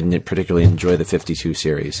was that you didn't particularly enjoy the 52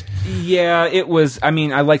 series. Yeah, it was. I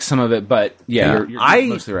mean, I like some of it, but you're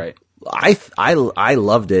mostly right. I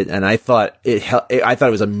loved it, and I thought it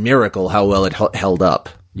was a miracle how well it held up.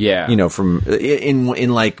 Yeah. From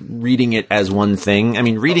in like reading it as one thing. I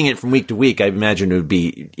mean, reading it from week to week, I imagine it would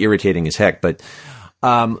be irritating as heck, but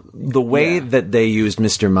the way that they used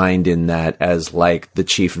Mr. Mind in that as like the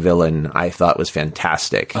chief villain, I thought was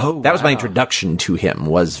fantastic. That was my introduction to him.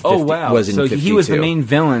 Was in 52. He was the main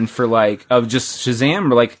villain for like of just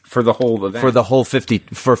Shazam, or like for the whole event?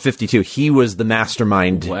 For 52. He was the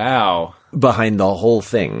mastermind. Wow. Behind the whole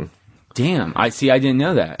thing. Damn, I didn't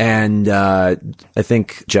know that. And I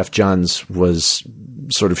think Jeff Johns was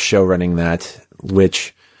sort of show running that,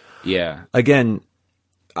 which, again,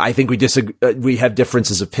 I think we disagree. We have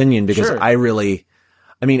differences of opinion because at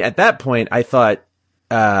that point, I thought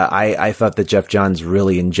I thought that Jeff Johns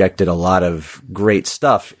really injected a lot of great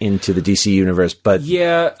stuff into the DC universe, but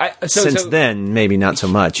since then, maybe not so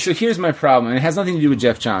much. So here's my problem, and it has nothing to do with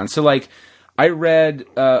Jeff Johns. So like, I read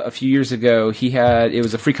a few years ago, it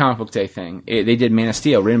was a free comic book day thing. They did Man of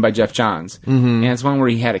Steel, written by Jeff Johns. And it's one where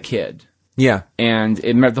he had a kid. Yeah. And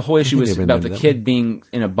the whole issue was about the kid being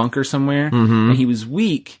in a bunker somewhere, and he was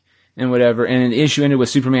weak and whatever. And the issue ended with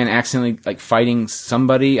Superman accidentally like fighting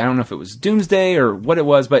somebody. I don't know if it was Doomsday or what it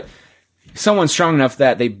was, but someone strong enough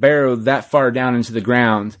that they burrowed that far down into the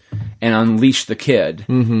ground and unleashed the kid.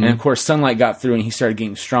 And of course, sunlight got through, and he started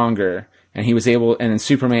getting stronger. And he was able, and then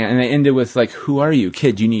Superman, and it ended with like, "Who are you,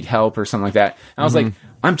 kid? Do you need help?" or something like that. And I was like,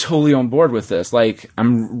 I'm totally on board with this. Like,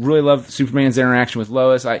 really love Superman's interaction with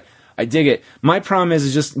Lois. I dig it. My problem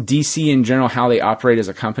is just DC in general, how they operate as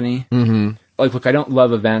a company. Like, look, I don't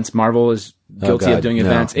love events. Marvel is guilty of doing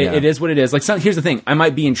events. It is what it is. Like, here's the thing. I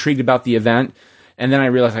might be intrigued about the event, and then I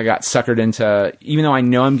realize I got suckered into, even though I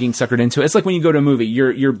know I'm getting suckered into it. It's like when you go to a movie,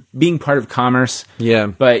 you're being part of commerce. Yeah.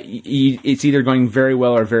 But it's either going very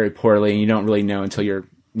well or very poorly, and you don't really know until you're,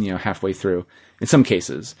 halfway through in some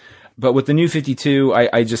cases. But with the New 52,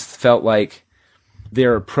 I just felt like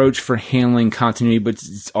their approach for handling continuity, but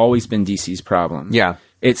it's always been DC's problem. Yeah.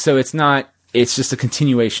 It's just a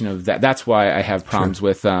continuation of that. That's why I have problems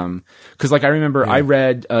with, cause like I remember I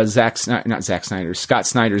read, Scott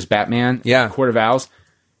Snyder's Batman. Yeah. Court of Owls.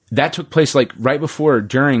 That took place like right before or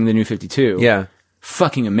during the New 52. Yeah.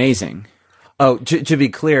 Fucking amazing. Oh, to be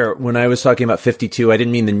clear, when I was talking about 52, I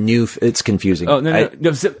didn't mean the new. It's confusing. Oh no.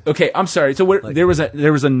 Okay, I'm sorry. So there was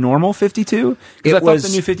a normal 52? Because I thought the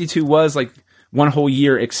New 52 was like one whole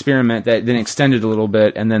year experiment that then extended a little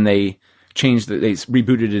bit, and then they changed they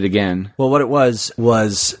rebooted it again. Well, what it was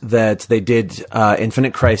that they did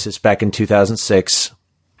Infinite Crisis back in 2006.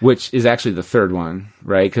 Which is actually the third one,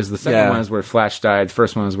 right? Because the second one is where Flash died. The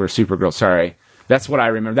first one is where Supergirl. Sorry. That's what I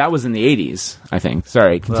remember. That was in the 80s, I think.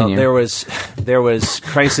 Sorry, continue. Well, there was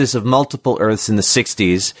Crisis of Multiple Earths in the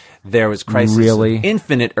 60s. There was Crisis of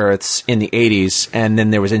Infinite Earths in the 80s. And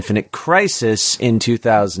then there was Infinite Crisis in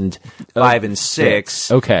 2005 and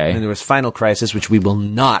 6. Okay. And there was Final Crisis, which we will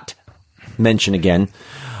not mention again.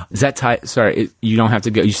 Is that tied? Sorry, you don't have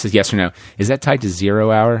to go. You said yes or no. Is that tied to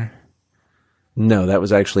 0 Hour? No, that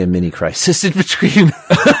was actually a mini crisis in between.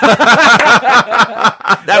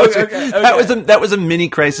 That was a mini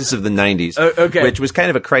crisis of the 90s, which was kind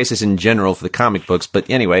of a crisis in general for the comic books. But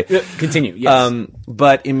anyway, continue. Yes.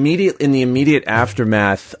 But in the immediate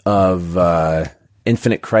aftermath of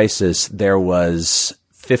Infinite Crisis, there was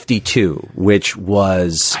 52, which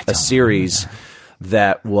was a series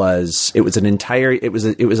that was kind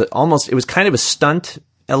of a stunt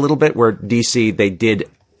a little bit, where DC, they did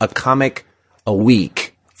a comic a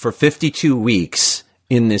week for 52 weeks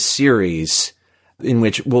in this series, in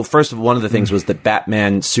which, well, first of all, one of the things was that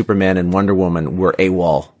Batman, Superman, and Wonder Woman were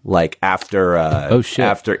AWOL. Like after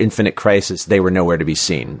Infinite Crisis, they were nowhere to be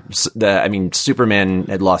seen. Superman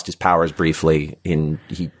had lost his powers briefly,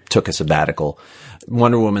 he took a sabbatical.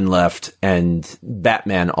 Wonder Woman left, and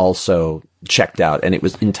Batman also checked out, and it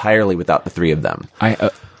was entirely without the three of them. I'm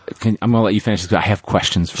going to let you finish this, because I have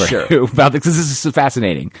questions for you about this, because this is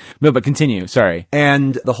fascinating. No, but continue. Sorry.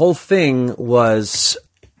 And the whole thing was,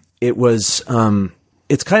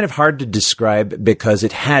 it's kind of hard to describe, because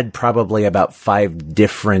it had probably about 5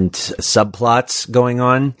 different subplots going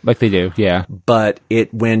on. Like they do, yeah. But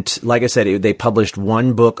it went, like I said, they published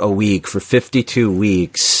one book a week for 52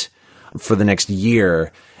 weeks for the next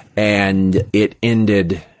year, and it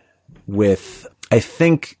ended with, I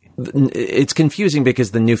think, it's confusing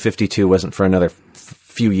because the New 52 wasn't for another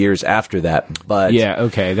few years after that, but yeah,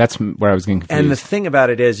 okay, that's where I was getting confused. And the thing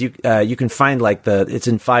about it is, you can find it's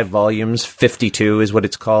in 5 volumes. 52 is what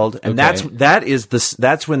it's called, and that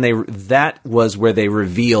was where they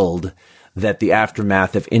revealed that the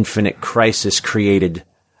aftermath of Infinite Crisis created.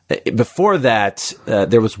 Before that,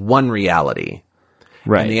 there was one reality.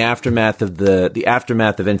 Right. And the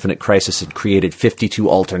aftermath of Infinite Crisis had created 52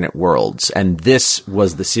 alternate worlds, and this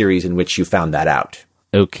was the series in which you found that out.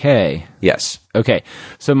 Okay. Yes. Okay.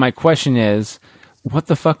 So my question is, what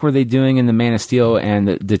the fuck were they doing in the Man of Steel and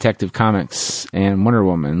the Detective Comics and Wonder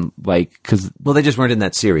Woman? Well, they just weren't in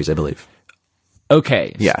that series, I believe.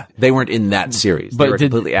 Okay. Yeah, they weren't in that series. They were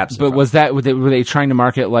completely absent. But were they trying to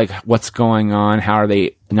market like what's going on? How are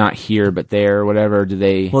they not here but there? Whatever. Do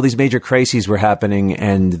they? Well, these major crises were happening,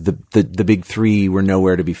 and the big three were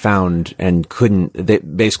nowhere to be found, and couldn't.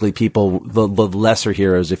 Basically, people, the lesser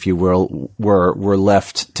heroes, if you will, were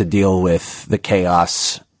left to deal with the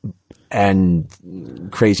chaos and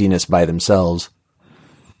craziness by themselves.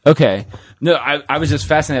 Okay. No, I was just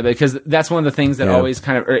fascinated because that's one of the things that always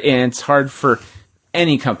kind of, and it's hard for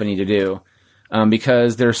any company to do,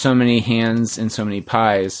 because there are so many hands and so many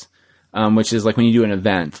pies, which is like when you do an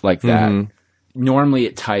event like that, normally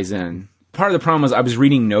it ties in. part of the problem was I was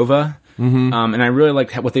reading Nova, and I really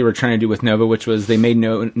liked what they were trying to do with Nova, which was they made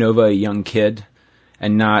Nova a young kid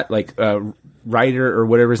and not like Ryder or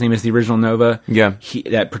whatever his name is, the original Nova. Yeah.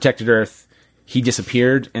 That protected Earth. He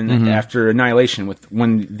disappeared, and then after Annihilation,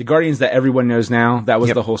 when the Guardians that everyone knows now, that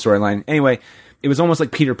was the whole storyline. Anyway, it was almost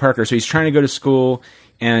like Peter Parker. So he's trying to go to school,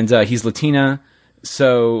 and he's Latino.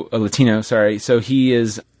 So he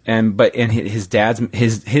is, and his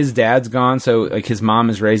dad's gone. So like his mom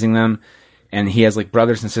is raising them, and he has like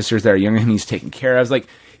brothers and sisters that are younger than him. He's taking care of.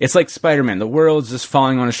 It's like Spider-Man. The world's just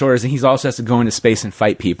falling on his shoulders, and he also has to go into space and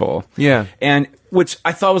fight people. Yeah, and which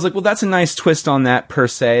I thought was like, well, that's a nice twist on that per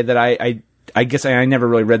se. That I guess I never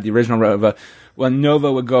really read the original Nova. Well,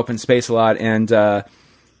 Nova would go up in space a lot, and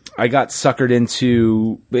I got suckered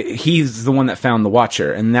into... He's the one that found the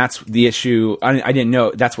Watcher, and that's the issue. I didn't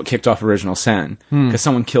know. That's what kicked off Original Sin, because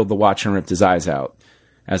someone killed the Watcher and ripped his eyes out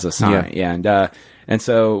as a sign. Yeah. And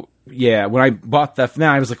so... Yeah, when I bought that,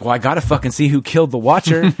 now I was like, well, I gotta fucking see who killed the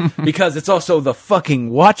Watcher, because it's also the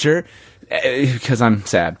fucking Watcher, because I'm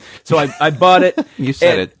sad. So I bought it. You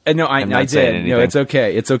said it. And no, I did. No, it's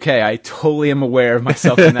okay. It's okay. I totally am aware of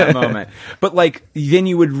myself in that moment. But like, then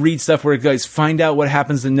you would read stuff where it goes, find out what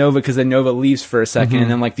happens to Nova, because then Nova leaves for a second,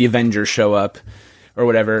 and then like the Avengers show up, or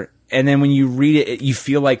whatever. And then when you read it, you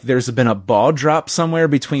feel like there's been a ball drop somewhere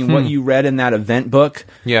between what you read in that event book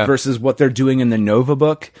versus what they're doing in the Nova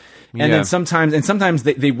book. And then sometimes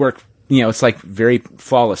they work, it's like very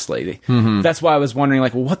flawlessly. That's why I was wondering,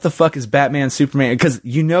 like, well, what the fuck is Batman, Superman? Because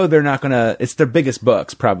they're not gonna, it's their biggest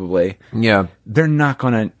books, probably. Yeah. They're not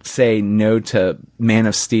gonna say no to Man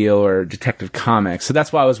of Steel or Detective Comics. So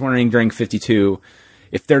that's why I was wondering during 52,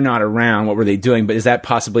 if they're not around, what were they doing? But is that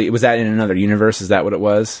possibly, was that in another universe? Is that what it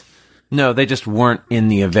was? No, they just weren't in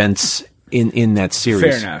the events in that series.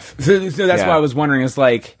 Fair enough. So that's why I was wondering, is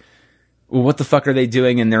like, well, what the fuck are they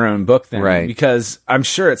doing in their own book then? Right. Because I'm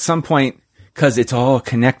sure at some point, because it's all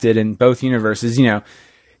connected in both universes,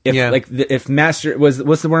 if Master,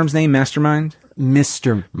 what's the worm's name? Mastermind?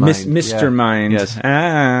 Mr. Mind. Mr. Mind. Yes.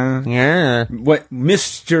 Yeah. What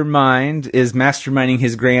Mr. Mind is masterminding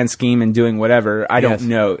his grand scheme and doing whatever. I don't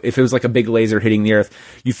know. If it was like a big laser hitting the Earth,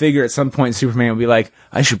 you figure at some point Superman will be like,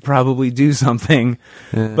 I should probably do something.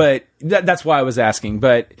 But that's why I was asking.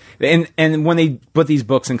 But and when they put these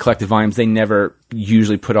books in collected volumes, they never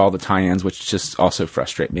usually put all the tie-ins, which just also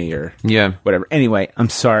frustrate me or whatever. Anyway, I'm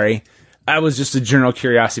sorry. I was just a general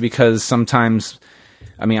curiosity, because sometimes...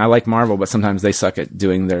 I mean, I like Marvel, but sometimes they suck at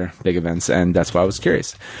doing their big events, and that's why I was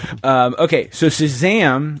curious. Okay, so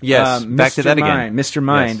Shazam. Yes, back to that again. Mr.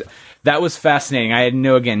 Mind. Yes. That was fascinating. I had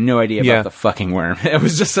no idea about the fucking worm. It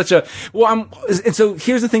was just such a... Well, and so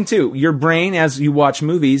here's the thing, too. Your brain, as you watch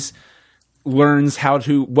movies, learns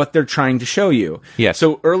what they're trying to show you. Yes.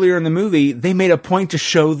 So earlier in the movie, they made a point to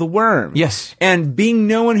show the worm. Yes. And being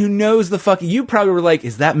no one who knows the fucking... You probably were like,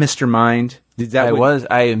 is that Mr. Mind?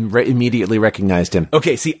 I immediately recognized him.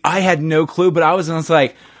 Okay, see, I had no clue, but I was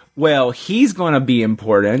like, well, he's going to be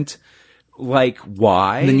important. Like,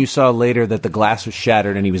 why? And then you saw later that the glass was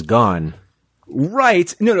shattered and he was gone.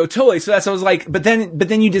 Right. No, totally. So I was like, but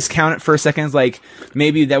then you discount it for a second. It's like,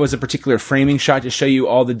 maybe that was a particular framing shot to show you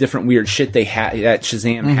all the different weird shit that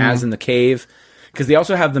Shazam has in the cave. Because they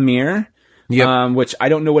also have the mirror. Yep. Which I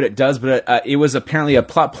don't know what it does, but it was apparently a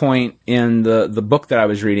plot point in the book that I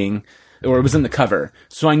was reading. Or it was in the cover.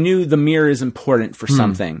 So I knew the mirror is important for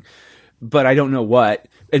something, but I don't know what.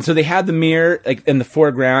 And so they had the mirror like in the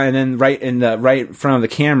foreground, and then right in front of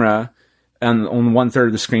the camera, on 1/3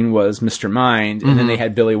 of the screen was Mr. Mind, and then they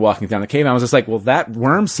had Billy walking down the cave. And I was just like, well, that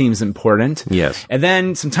worm seems important. Yes. And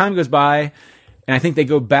then some time goes by, and I think they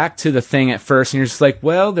go back to the thing at first, and you're just like,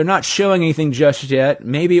 well, they're not showing anything just yet.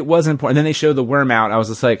 Maybe it was important. And then they show the worm out. I was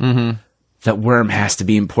just like, that worm has to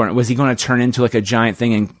be important. Was he going to turn into like a giant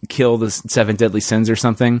thing and kill the 7 deadly sins or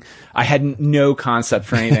something? I had no concept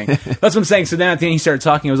for anything. That's what I'm saying. So then at the end he started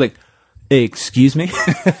talking. I was like, excuse me?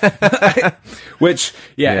 Which,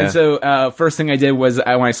 yeah. And so first thing I did was when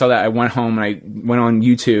I saw that, I went home and I went on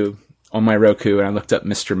YouTube on my Roku and I looked up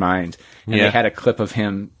Mr. Mind. And they had a clip of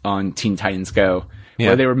him on Teen Titans Go.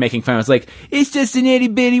 Where they were making fun. I was like, it's just an itty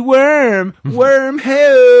bitty worm. Worm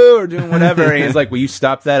who? Or doing whatever. And he's like, will you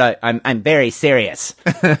stop that? I'm very serious.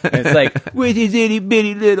 And it's like, with his itty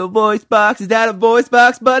bitty little voice box. Is that a voice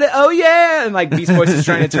box, buddy? Oh yeah. And like Beast Boys is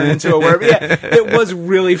trying to turn into a worm. Yeah. It was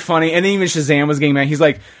really funny. And then even Shazam was getting mad. He's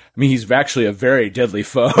like, I mean, he's actually a very deadly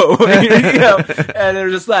foe. And they're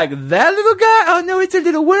just like, that little guy? Oh no, it's a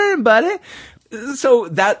little worm, buddy. So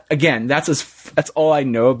that, again, that's all I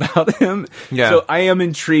know about him. Yeah. So I am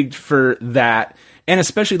intrigued for that. And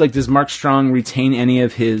especially, like, does Mark Strong retain any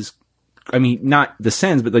of his I mean, not the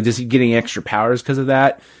sins, but like, does he get any extra powers because of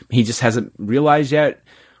that? He just hasn't realized yet,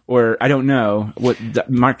 or I don't know. What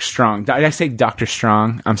Mark Strong? Did I say Dr.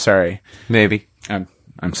 Strong? I'm sorry. Maybe.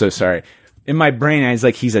 I'm so sorry. In my brain, I was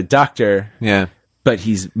like, he's a doctor. Yeah. But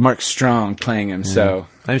he's Mark Strong playing him, so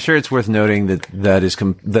I'm sure it's worth noting that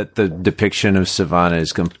that the depiction of Savannah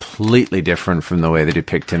is completely different from the way they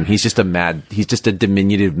depict him. He's just a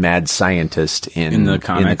diminutive mad scientist in the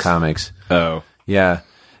comics. Oh, yeah,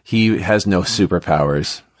 he has no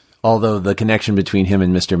superpowers. Although the connection between him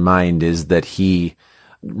and Mr. Mind is that he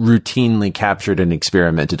routinely captured and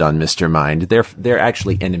experimented on Mr. Mind. They're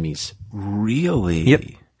actually enemies. Really? Yep.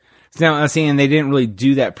 Now, I'm saying they didn't really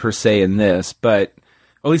do that per se in this, but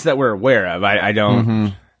at least that we're aware of. I don't.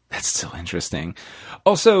 Mm-hmm. That's still interesting.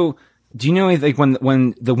 Also, do you know like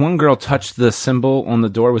when the one girl touched the symbol on the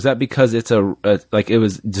door, was that because it's like it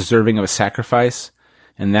was deserving of a sacrifice,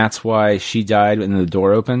 and that's why she died when the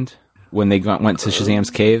door opened when they went to Shazam's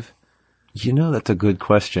cave? You know, that's a good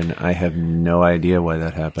question. I have no idea why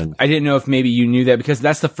that happened. I didn't know if maybe you knew that, because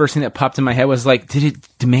that's the first thing that popped in my head was like, did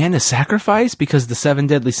it demand a sacrifice because the 7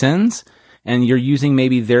 deadly sins? And you're using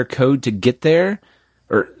maybe their code to get there?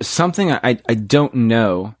 Or something? I don't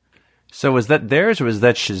know. So was that theirs or was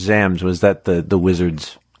that Shazam's? Was that the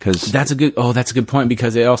Wizards? Cause that's a good point,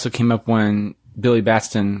 because it also came up when Billy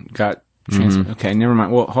Batson got transferred. Mm-hmm. Okay, never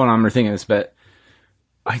mind. Well, hold on, I'm rethinking this, but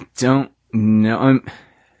I don't know.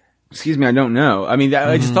 Excuse me, I don't know. I mean,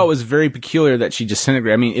 I just thought it was very peculiar that she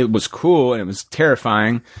disintegrated. I mean, it was cool and it was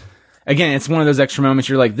terrifying. Again, it's one of those extra moments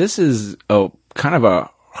you're like, this is kind of a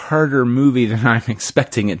harder movie than I'm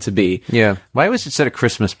expecting it to be. Yeah. Why was it set at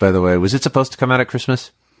Christmas, by the way? Was it supposed to come out at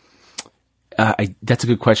Christmas? That's a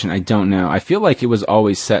good question. I don't know. I feel like it was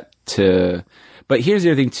always set to... But here's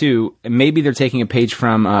the other thing, too. Maybe they're taking a page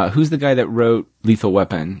from... who's the guy that wrote Lethal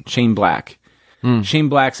Weapon? Shane Black. Shane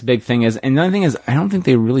Black's big thing is, and another thing is, I don't think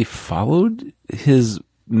they really followed his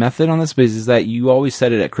method on this, but is that you always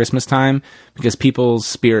set it at Christmas time because people's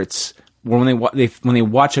spirits, when they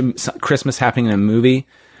watch a Christmas happening in a movie,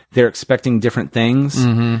 they're expecting different things,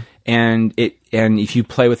 and if you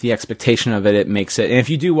play with the expectation of it, it makes it. And if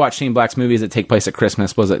you do watch Shane Black's movies that take place at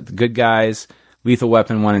Christmas, was it The Good Guys, Lethal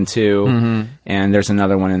Weapon 1 and 2, and there's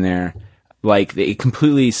another one in there. Like, it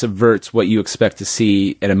completely subverts what you expect to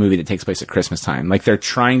see at a movie that takes place at Christmas time. Like, they're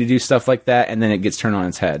trying to do stuff like that, and then it gets turned on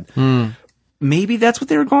its head. Maybe that's what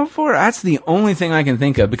they were going for? That's the only thing I can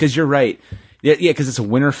think of, because you're right. Yeah, because it's a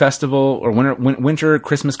winter festival, or winter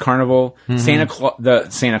Christmas carnival.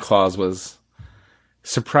 Santa Claus was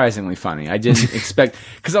surprisingly funny. I didn't expect...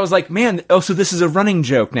 Because I was like, man, so this is a running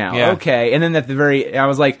joke now. Yeah. Okay. And then I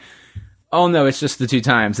was like... Oh no, it's just the 2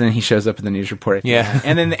 times, and then he shows up in the news report. Yeah,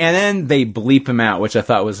 and then they bleep him out, which I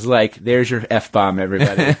thought was like, "There's your F-bomb,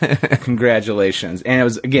 everybody! Congratulations!" And it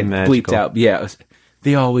was again magical. Bleeped out. Yeah,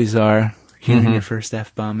 they always are. Hearing your first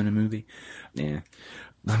F-bomb in a movie. Yeah.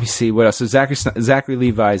 Let me see what else. So Zachary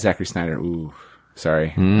Levi, Zachary Snyder. Ooh,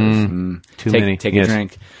 sorry. Too many. Take a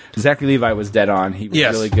drink. Zachary Levi was dead on. He was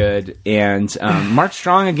really good, and Mark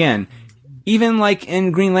Strong again. Even like in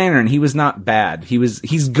Green Lantern, he was not bad.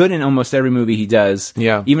 He's good in almost every movie he does.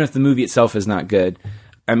 Yeah. Even if the movie itself is not good.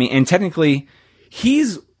 I mean, and technically,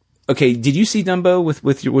 he's okay. Did you see Dumbo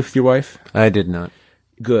with your wife? I did not.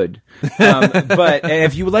 Good. But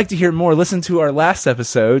if you would like to hear more, listen to our last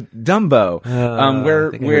episode, Dumbo,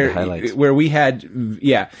 where we had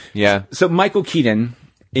yeah. So Michael Keaton,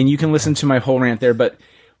 and you can listen to my whole rant there, but.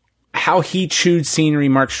 How he chewed scenery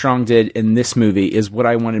Mark Strong did in this movie is what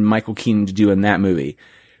I wanted Michael Keaton to do in that movie.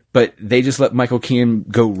 But they just let Michael Keaton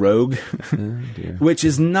go rogue, which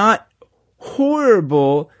is not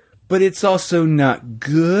horrible, but it's also not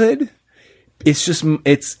good. It's just,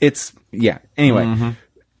 yeah. Anyway,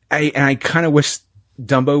 I kind of wish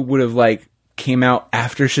Dumbo would have like came out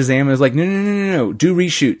after Shazam and was like, no, do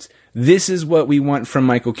reshoots. This is what we want from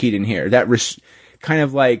Michael Keaton here. That kind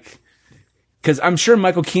of like, because I'm sure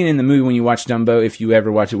Michael Keaton in the movie, when you watch Dumbo, if you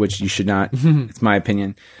ever watch it, which you should not, it's my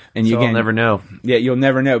opinion. And I'll never know. Yeah, you'll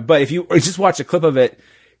never know. But if you just watch a clip of it,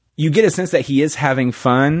 you get a sense that he is having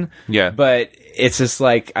fun. Yeah. But it's just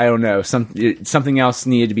like, I don't know, something else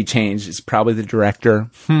needed to be changed. It's probably the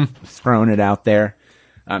director throwing it out there.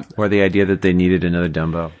 Or the idea that they needed another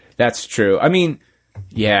Dumbo. That's true. I mean,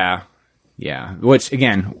 yeah. Which,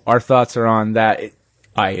 again, our thoughts are on that.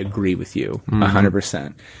 I agree with you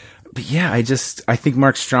 100%. But yeah, I think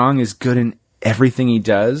Mark Strong is good in everything he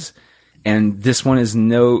does, and this one is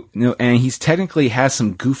no, and he's technically has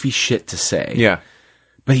some goofy shit to say. Yeah.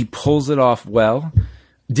 But he pulls it off well.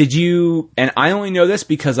 And I only know this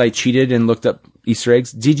because I cheated and looked up Easter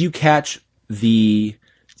eggs. Did you catch the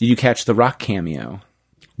Rock cameo?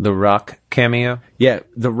 The Rock cameo? Yeah,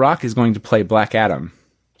 The Rock is going to play Black Adam.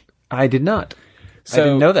 I did not. So, I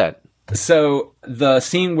didn't know that. So the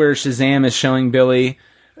scene where Shazam is showing Billy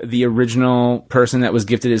the original person that was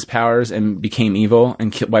gifted his powers and became evil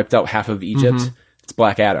and wiped out half of Egypt, it's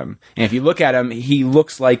Black Adam. And if you look at him, he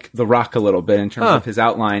looks like The Rock a little bit in terms of his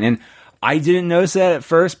outline. And I didn't notice that at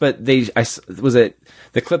first, but the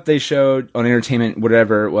clip they showed on Entertainment,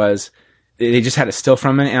 whatever it was, they just had a still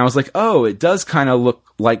from it, and I was like, oh, it does kind of look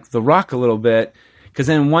like The Rock a little bit. Because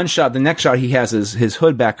then in one shot, the next shot, he has his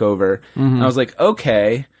hood back over. And I was like,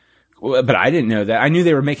 okay. But I didn't know that. I knew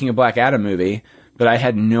they were making a Black Adam movie, but I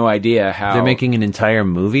had no idea how... They're making an entire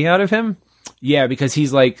movie out of him? Yeah, because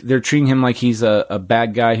he's like... They're treating him like he's a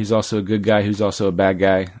bad guy who's also a good guy who's also a bad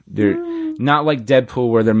guy. They're not like Deadpool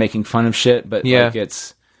where they're making fun of shit, but like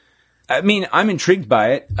it's... I mean, I'm intrigued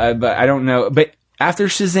by it, but I don't know... But after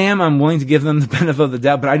Shazam, I'm willing to give them the benefit of the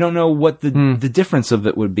doubt, but I don't know what the difference of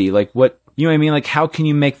it would be. Like, what, you know what I mean? Like, how can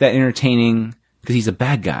you make that entertaining? Because he's a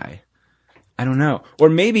bad guy. I don't know. Or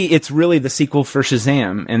maybe it's really the sequel for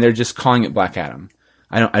Shazam, and they're just calling it Black Adam.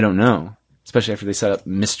 I don't know. Especially after they set up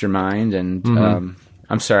Mr. Mind, and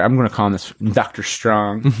I'm sorry, I'm going to call him this Dr.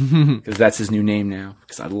 Strong, because that's his new name now,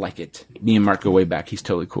 because I like it. Me and Mark go way back. He's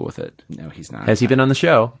totally cool with it. No, he's not. Has he been on the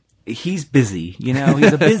show? He's busy, you know,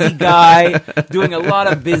 he's a busy guy doing a lot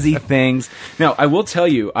of busy things. Now, I will tell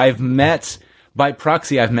you, by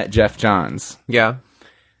proxy, I've met Jeff Johns. Yeah.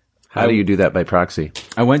 How do you do that by proxy?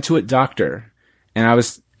 I went to a doctor, and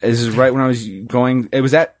this is right when I was going, it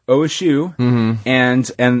was at OSU,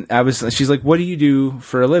 and she's like, what do you do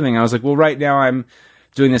for a living? I was like, well, right now I'm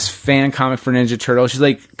doing this fan comic for Ninja Turtle. She's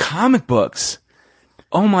like, comic books?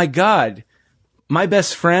 Oh my God. My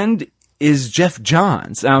best friend is Jeff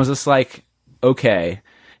Johns. And I was just like, okay.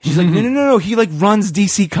 She's like, no. He like runs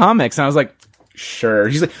DC Comics. And I was like,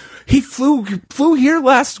 sure. She's like, he flew here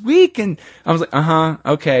last week. And I was like,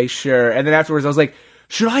 okay, sure. And then afterwards I was like,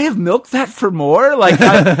 should I have milked that for more? Like,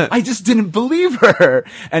 I just didn't believe her.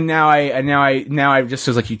 And now I just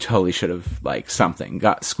was like, you totally should have like something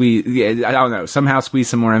got squeezed. Yeah, I don't know. Somehow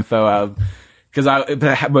squeezed some more info out. But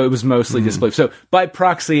it was mostly disbelief. So by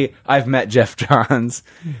proxy, I've met Jeff Johns,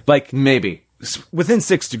 like maybe within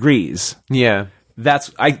 6 degrees. Yeah,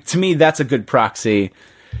 to me that's a good proxy.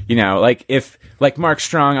 You know, like if like Mark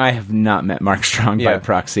Strong, I have not met Mark Strong by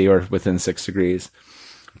proxy or within 6 degrees.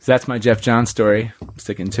 So that's my Jeff Johns story. I'm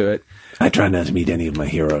sticking to it. I try not to meet any of my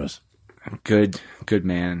heroes. Good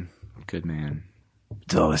man. Good man.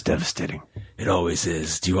 It's always devastating. It always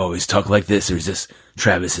is. Do you always talk like this, or is this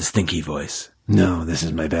Travis's thinky voice? No, this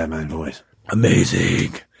is my Batman voice.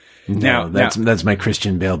 Amazing. No, that's my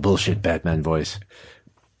Christian Bale bullshit Batman voice.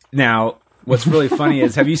 Now, what's really funny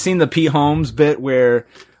is, have you seen the P. Holmes bit where,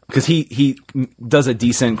 because he does a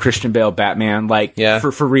decent Christian Bale Batman, like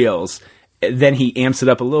for reals. Then he amps it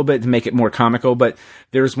up a little bit to make it more comical. But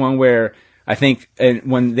there's one where I think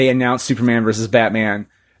when they announced Superman versus Batman,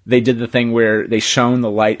 they did the thing where they shone the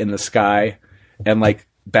light in the sky, and like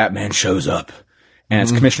Batman shows up. And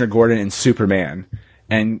it's Commissioner Gordon and Superman.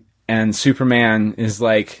 And Superman is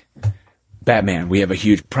like, Batman, we have a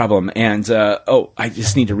huge problem. And, I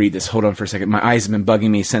just need to read this. Hold on for a second. My eyes have been bugging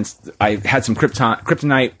me since I had some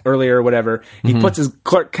kryptonite earlier or whatever. He puts his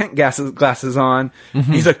Clark Kent glasses on.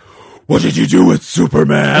 He's like, what did you do with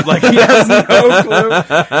Superman? Like, he has no clue.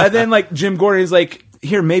 And then, like, Jim Gordon is like,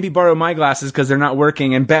 here, maybe borrow my glasses because they're not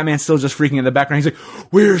working. And Batman's still just freaking in the background. He's like,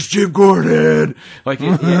 where's Jim Gordon? Like,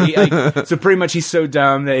 so pretty much he's so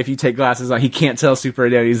dumb that if you take glasses on, he can't tell super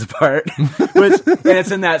identities apart. And it's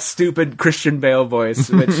in that stupid Christian Bale voice,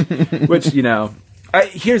 which you know.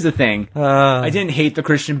 Here's the thing. I didn't hate the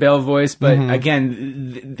Christian Bale voice, but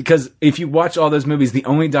again, because if you watch all those movies, the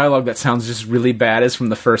only dialogue that sounds just really bad is from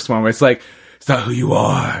the first one, where it's like, it's not who you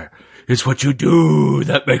are. It's what you do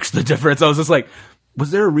that makes the difference. I was just like,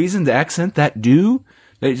 was there a reason to accent that do?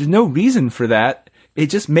 There's no reason for that. It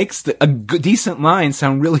just makes a decent line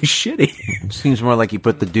sound really shitty. Seems more like you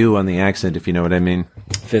put the do on the accent, if you know what I mean.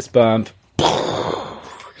 Fist bump.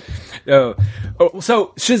 So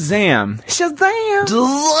Shazam.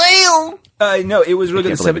 No, it was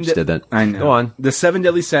really good. Did that. I know. Go on. The 7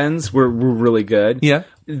 Deadly Sins were really good. Yeah.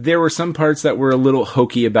 There were some parts that were a little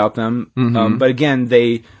hokey about them. But again,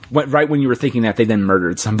 they went right when you were thinking that, they then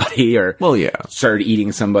murdered somebody or started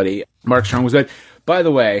eating somebody. Mark Strong was good. By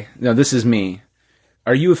the way, no, this is me.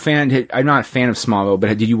 Are you a fan? I'm not a fan of Smallville,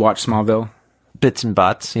 but did you watch Smallville? Bits and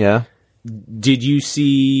bots, yeah. Did you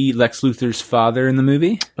see Lex Luthor's father in the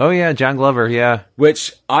movie? Oh, yeah, John Glover, yeah.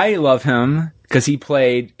 Which I love him because he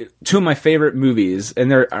played 2 of my favorite movies.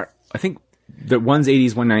 And there are, I think, the one's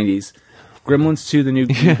 80s, one 90s. Gremlins 2, the new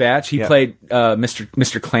batch. He played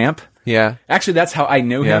Mr. Clamp. Yeah. Actually, that's how I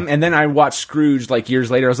know him. And then I watched Scrooge like years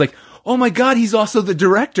later. I was like, oh my God, he's also the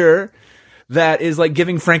director that is like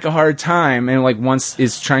giving Frank a hard time and like once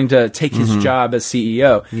is trying to take his job as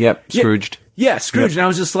CEO. Yep, Scrooged. Yeah, Scrooge. And I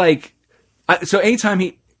was just like, so anytime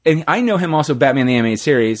and I know him also Batman the Animated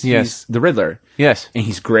Series. He's the Riddler. Yes. And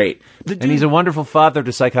he's great. And he's a wonderful father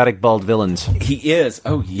to psychotic bald villains. He is.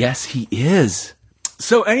 Oh, yes, he is.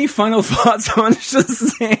 So any final thoughts on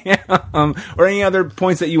Shazam? Or any other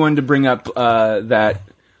points that you wanted to bring up that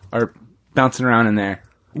are bouncing around in there?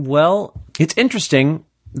 Well, it's interesting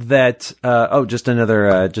that just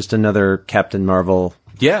another Captain Marvel.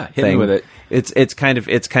 Yeah, hit thing. me with it. It's kind of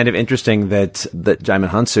interesting that Jaimin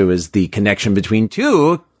Hansu is the connection between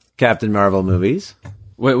two Captain Marvel movies.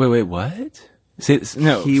 Wait, what?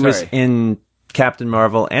 He was in Captain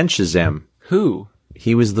Marvel and Shazam. Who?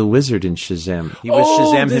 He was the wizard in Shazam. He was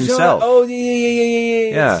Shazam himself.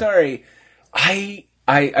 Yeah. Sorry, I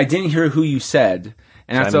didn't hear who you said,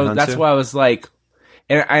 and that's why I was like.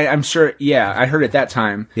 And I'm sure, I heard it that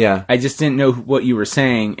time. Yeah. I just didn't know what you were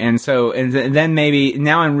saying. And so, and then maybe,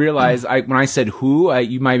 now I realize, when I said who,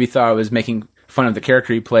 you maybe thought I was making fun of the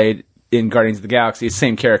character he played in Guardians of the Galaxy. It's the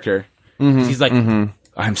same character. Mm-hmm. He's like,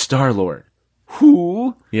 I'm Star-Lord.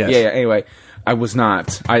 Who? Yes. Yeah, anyway, I was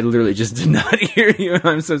not. I literally just did not hear you, and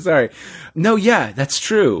I'm so sorry. No, that's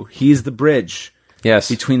true. He's the bridge. Yes.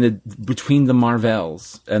 Between the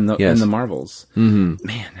Marvels and the Marvels. Mm-hmm.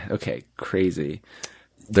 Man, okay, crazy.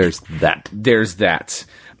 There's that.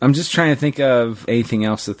 I'm just trying to think of anything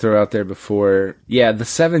else to throw out there before. Yeah, the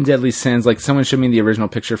 7 Deadly Sins, like someone showed me the original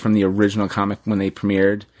picture from the original comic when they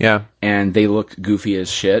premiered. Yeah. And they look goofy as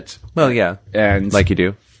shit. Well, yeah. And like you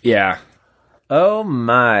do. Yeah. Oh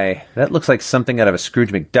my. That looks like something out of a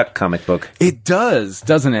Scrooge McDuck comic book. It does,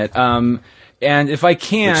 doesn't it? And if I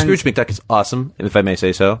can... Scrooge McDuck is awesome, if I may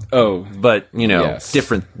say so. Oh. But,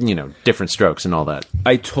 different strokes and all that.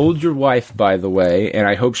 I told your wife, by the way, and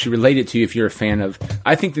I hope she related to you if you're a fan of...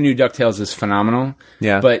 I think the new DuckTales is phenomenal.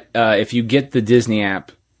 Yeah. But if you get the Disney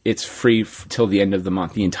app, it's free till the end of the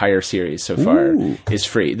month. The entire series so far is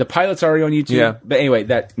free. The pilot's already on YouTube. Yeah. But anyway,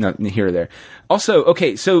 here or there. Also,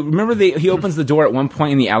 okay, so remember he opens the door at one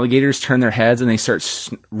point and the alligators turn their heads and they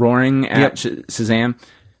start roaring at Shazam?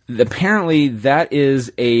 Apparently, that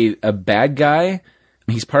is a bad guy.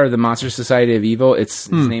 He's part of the Monster Society of Evil.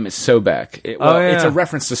 His name is Sobek. It's a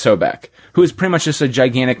reference to Sobek, who is pretty much just a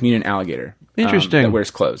gigantic mutant alligator. Interesting. That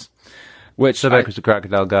wears clothes. Sobek was the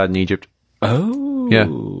crocodile god in Egypt. Oh. Yeah.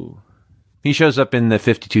 He shows up in the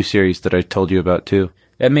 52 series that I told you about, too.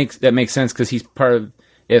 That makes sense, because he's part of...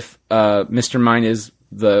 If Mr. Mine is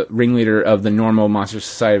the ringleader of the normal Monster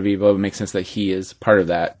Society of Evil, it makes sense that he is part of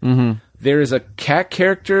that. Mm-hmm. There is a cat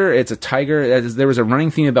character. It's a tiger. There was a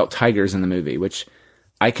running theme about tigers in the movie, which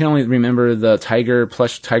I can only remember the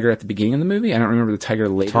plush tiger at the beginning of the movie. I don't remember the tiger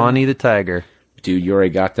later. Tawny the tiger. Dude, you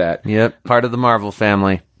already got that. Yep, part of the Marvel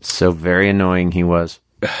family. So very annoying he was.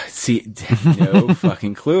 See, no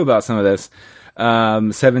fucking clue about some of this.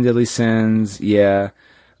 7 Deadly Sins, yeah.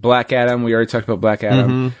 Black Adam, we already talked about Black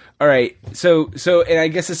Adam. Mm-hmm. All right, so, and I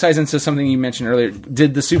guess this ties into something you mentioned earlier.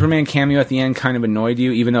 Did the Superman cameo at the end kind of annoy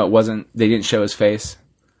you, even though they didn't show his face?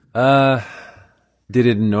 Did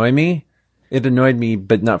it annoy me? It annoyed me,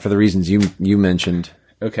 but not for the reasons you mentioned.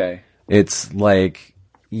 Okay. It's like,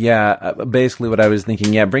 basically what I was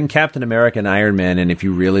thinking. Bring Captain America and Iron Man in if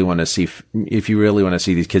you really want to see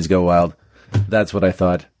these kids go wild. That's what I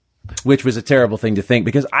thought. Which was a terrible thing to think,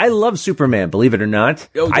 because I love Superman, believe it or not.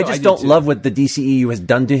 I just don't love what the DCEU has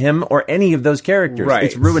done to him or any of those characters. Right.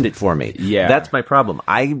 It's ruined it for me. Yeah. That's my problem.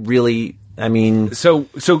 So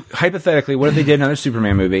hypothetically, what if they did another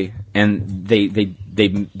Superman movie and they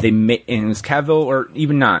made, and it was Cavill or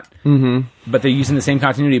even not, but they're using the same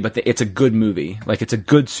continuity, but it's a good movie, like it's a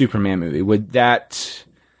good Superman movie. Would that?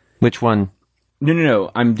 Which one?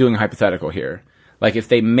 No. I'm doing a hypothetical here. Like if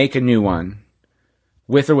they make a new one,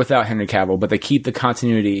 with or without Henry Cavill, but they keep the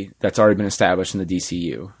continuity that's already been established in the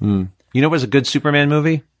DCU. You know what was a good Superman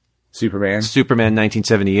movie? Superman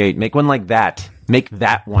 1978. Make one like that. Make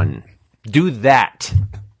that one. Do that.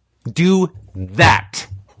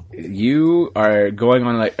 You are going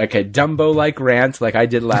on like a Dumbo-like rant like I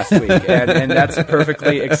did last week, and that's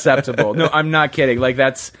perfectly acceptable. No, I'm not kidding. Like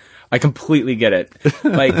I completely get it.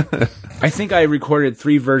 Like, I think I recorded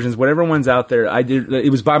 3 versions, whatever one's out there. It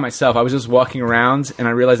was by myself. I was just walking around, and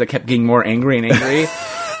I realized I kept getting more angry and angry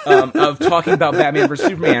of talking about Batman vs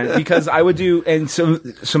Superman, because I would do, and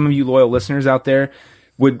some of you loyal listeners out there,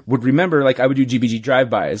 would remember, like, I would do GBG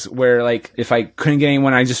drive-bys where, like, if I couldn't get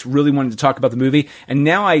anyone, I just really wanted to talk about the movie. And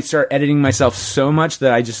now I start editing myself so much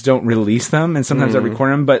that I just don't release them. And sometimes I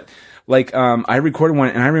record them. But, like, I recorded one,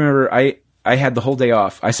 and I remember I had the whole day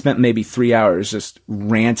off. I spent maybe 3 hours just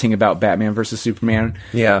ranting about Batman versus Superman.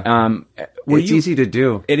 Yeah. It's easy to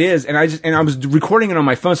do. It is. And I was recording it on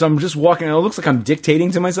my phone, so I'm just walking, and it looks like I'm dictating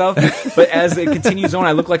to myself. But as it continues on,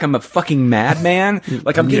 I look like I'm a fucking madman.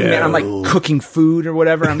 Like I'm getting mad. I'm like cooking food or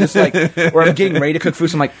whatever. I'm just like, or I'm getting ready to cook food,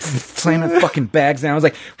 so I'm like slamming fucking bags down. I was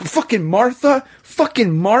like, fucking Martha,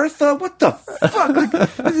 what the fuck? Like,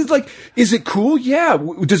 it's like, is it cool? Yeah.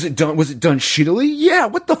 Was it done shittily? Yeah.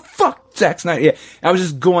 What the fuck, Zack Snyder? Yeah. I was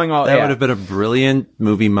just going all. That would have been a brilliant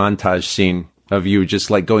movie montage scene of you just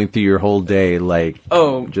like going through your whole day, like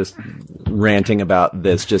just ranting about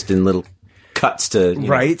this, just in little cuts to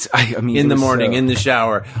right. I mean, in the morning, in the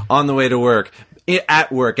shower, on the way to work.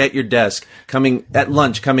 At work, at your desk, coming at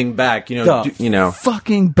lunch, coming back,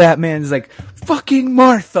 fucking Batman is like, fucking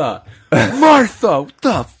Martha, what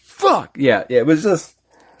the fuck? Yeah, it was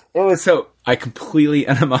so, I completely,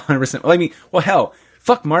 and I'm 100%, I mean, well, hell,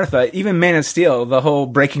 fuck Martha, even Man of Steel, the whole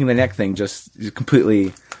breaking the neck thing, just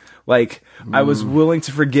completely, like, I was willing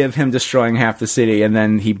to forgive him destroying half the city, and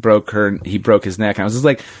then he broke his neck, and I was just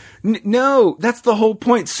like, no, that's the whole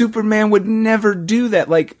point, Superman would never do that,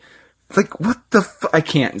 like, what the I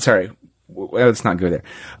can't. Sorry. Let's not go there.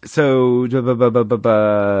 So,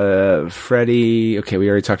 Freddy. Okay, we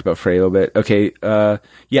already talked about Freddy a little bit. Okay,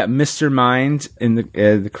 yeah, Mr. Mind in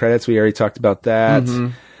the credits. We already talked about that. Mm-hmm.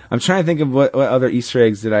 I'm trying to think of what other Easter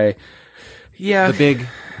eggs did I. Yeah,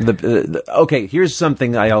 okay, here's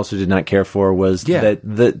something I also did not care for was that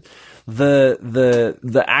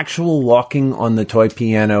the actual walking on the toy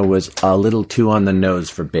piano was a little too on the nose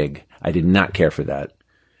for Big. I did not care for that.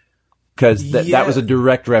 Because that was a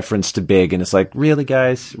direct reference to Big, and it's like, really,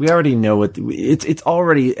 guys? We already know what it's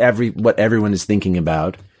already what everyone is thinking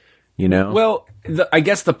about, you know. Well, I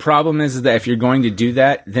guess the problem is that if you're going to do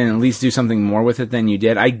that, then at least do something more with it than you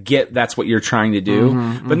did. I get that's what you're trying to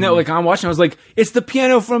do, but no, like I'm watching, I was like, it's the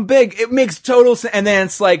piano from Big. It makes total sense, and then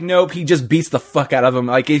it's like, nope, he just beats the fuck out of him.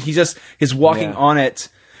 Like he's walking on it.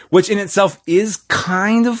 Which in itself is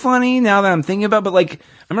kind of funny now that I'm thinking about, but like,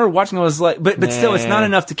 I remember watching it, I was like, but still, it's not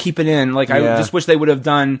enough to keep it in. Like, I just wish they would have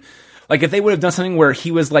done, like, if they would have done something where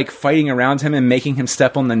he was like fighting around him and making him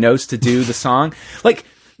step on the notes to do the song, like,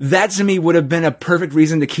 that to me would have been a perfect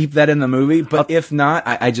reason to keep that in the movie, but if not,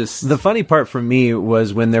 I just... The funny part for me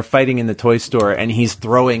was when they're fighting in the toy store and he's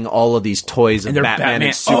throwing all of these toys of Batman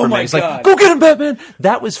and Superman. Oh my he's God. like, go get him, Batman!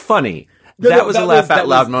 That was funny. That was a laugh out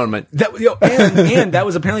loud moment. And that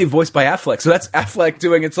was apparently voiced by Affleck. So that's Affleck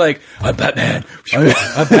doing, it's like, I'm Batman. I'm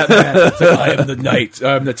Batman. It's like, I am the night.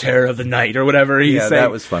 I'm the terror of the night, or whatever he's saying. That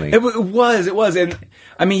was funny. It was. And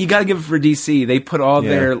I mean, you gotta give it for DC. They put all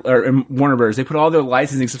their, or Warner Bros., they put all their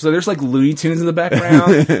licensing stuff. So there's like Looney Tunes in the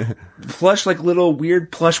background. Plush, like little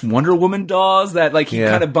weird plush Wonder Woman dolls that like he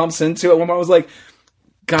kind of bumps into at one point. I was like,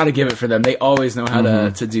 gotta give it for them. They always know how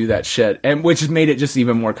to do that shit, and which has made it just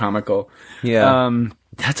even more comical. Yeah.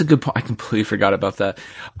 That's a good point. I completely forgot about that.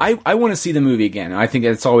 I want to see the movie again. I think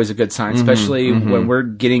it's always a good sign, especially when we're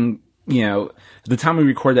getting, the time we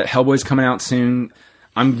record that, Hellboy's coming out soon.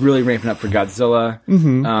 I'm really ramping up for Godzilla.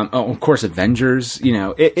 Of course, Avengers.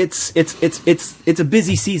 It's a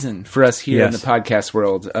busy season for us here in the podcast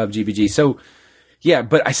world of GBG. So, yeah,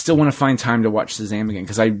 but I still want to find time to watch Shazam again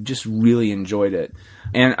because I just really enjoyed it.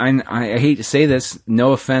 And I hate to say this,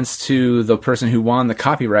 no offense to the person who won the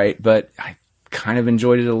copyright, but I kind of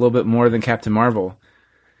enjoyed it a little bit more than Captain Marvel.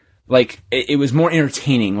 Like, it was more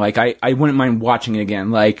entertaining. Like, I wouldn't mind watching it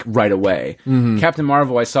again, like, right away. Captain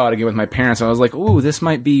Marvel, I saw it again with my parents, and I was like, ooh, this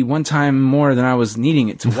might be one time more than I was needing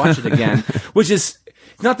it to watch it again. Which is,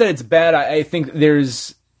 not that it's bad, I think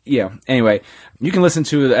there's, anyway, you can listen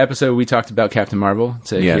to the episode we talked about Captain Marvel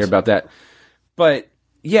to hear about that. But,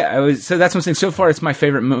 so that's what I'm saying. So far, it's my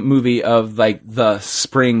favorite movie of, like, the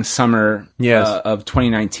spring, summer of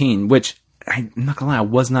 2019, which... I'm not gonna lie, I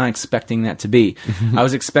was not expecting that to be. I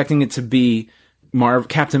was expecting it to be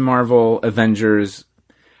Captain Marvel, Avengers.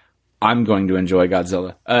 I'm going to enjoy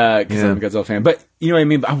Godzilla because I'm a Godzilla fan. But you know what I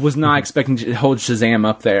mean? I was not expecting to hold Shazam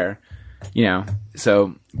up there.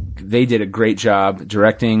 So they did a great job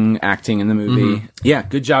directing, acting in the movie. Yeah,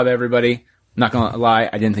 good job, everybody. Not gonna lie,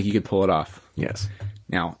 I didn't think you could pull it off. Yes.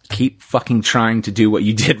 Now, keep fucking trying to do what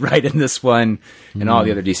you did right in this one and all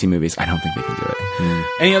the other DC movies. I don't think they can do it.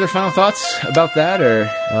 Any other final thoughts about that, or?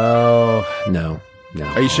 Oh, no.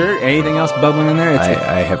 Are you sure? Anything else bubbling in there?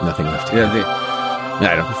 I have nothing left.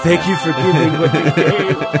 I don't. Thank you for giving what you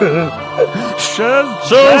gave.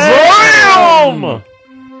 Shazam!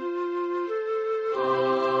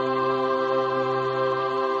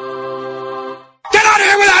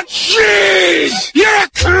 Jeez! You're a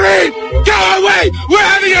creep! Go away! We're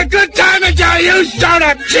having a good time until you showed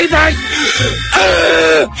up, cheapers!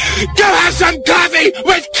 Go have some coffee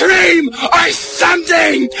with cream or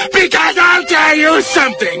something! Because I'll tell you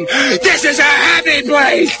something! This is a happy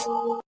place!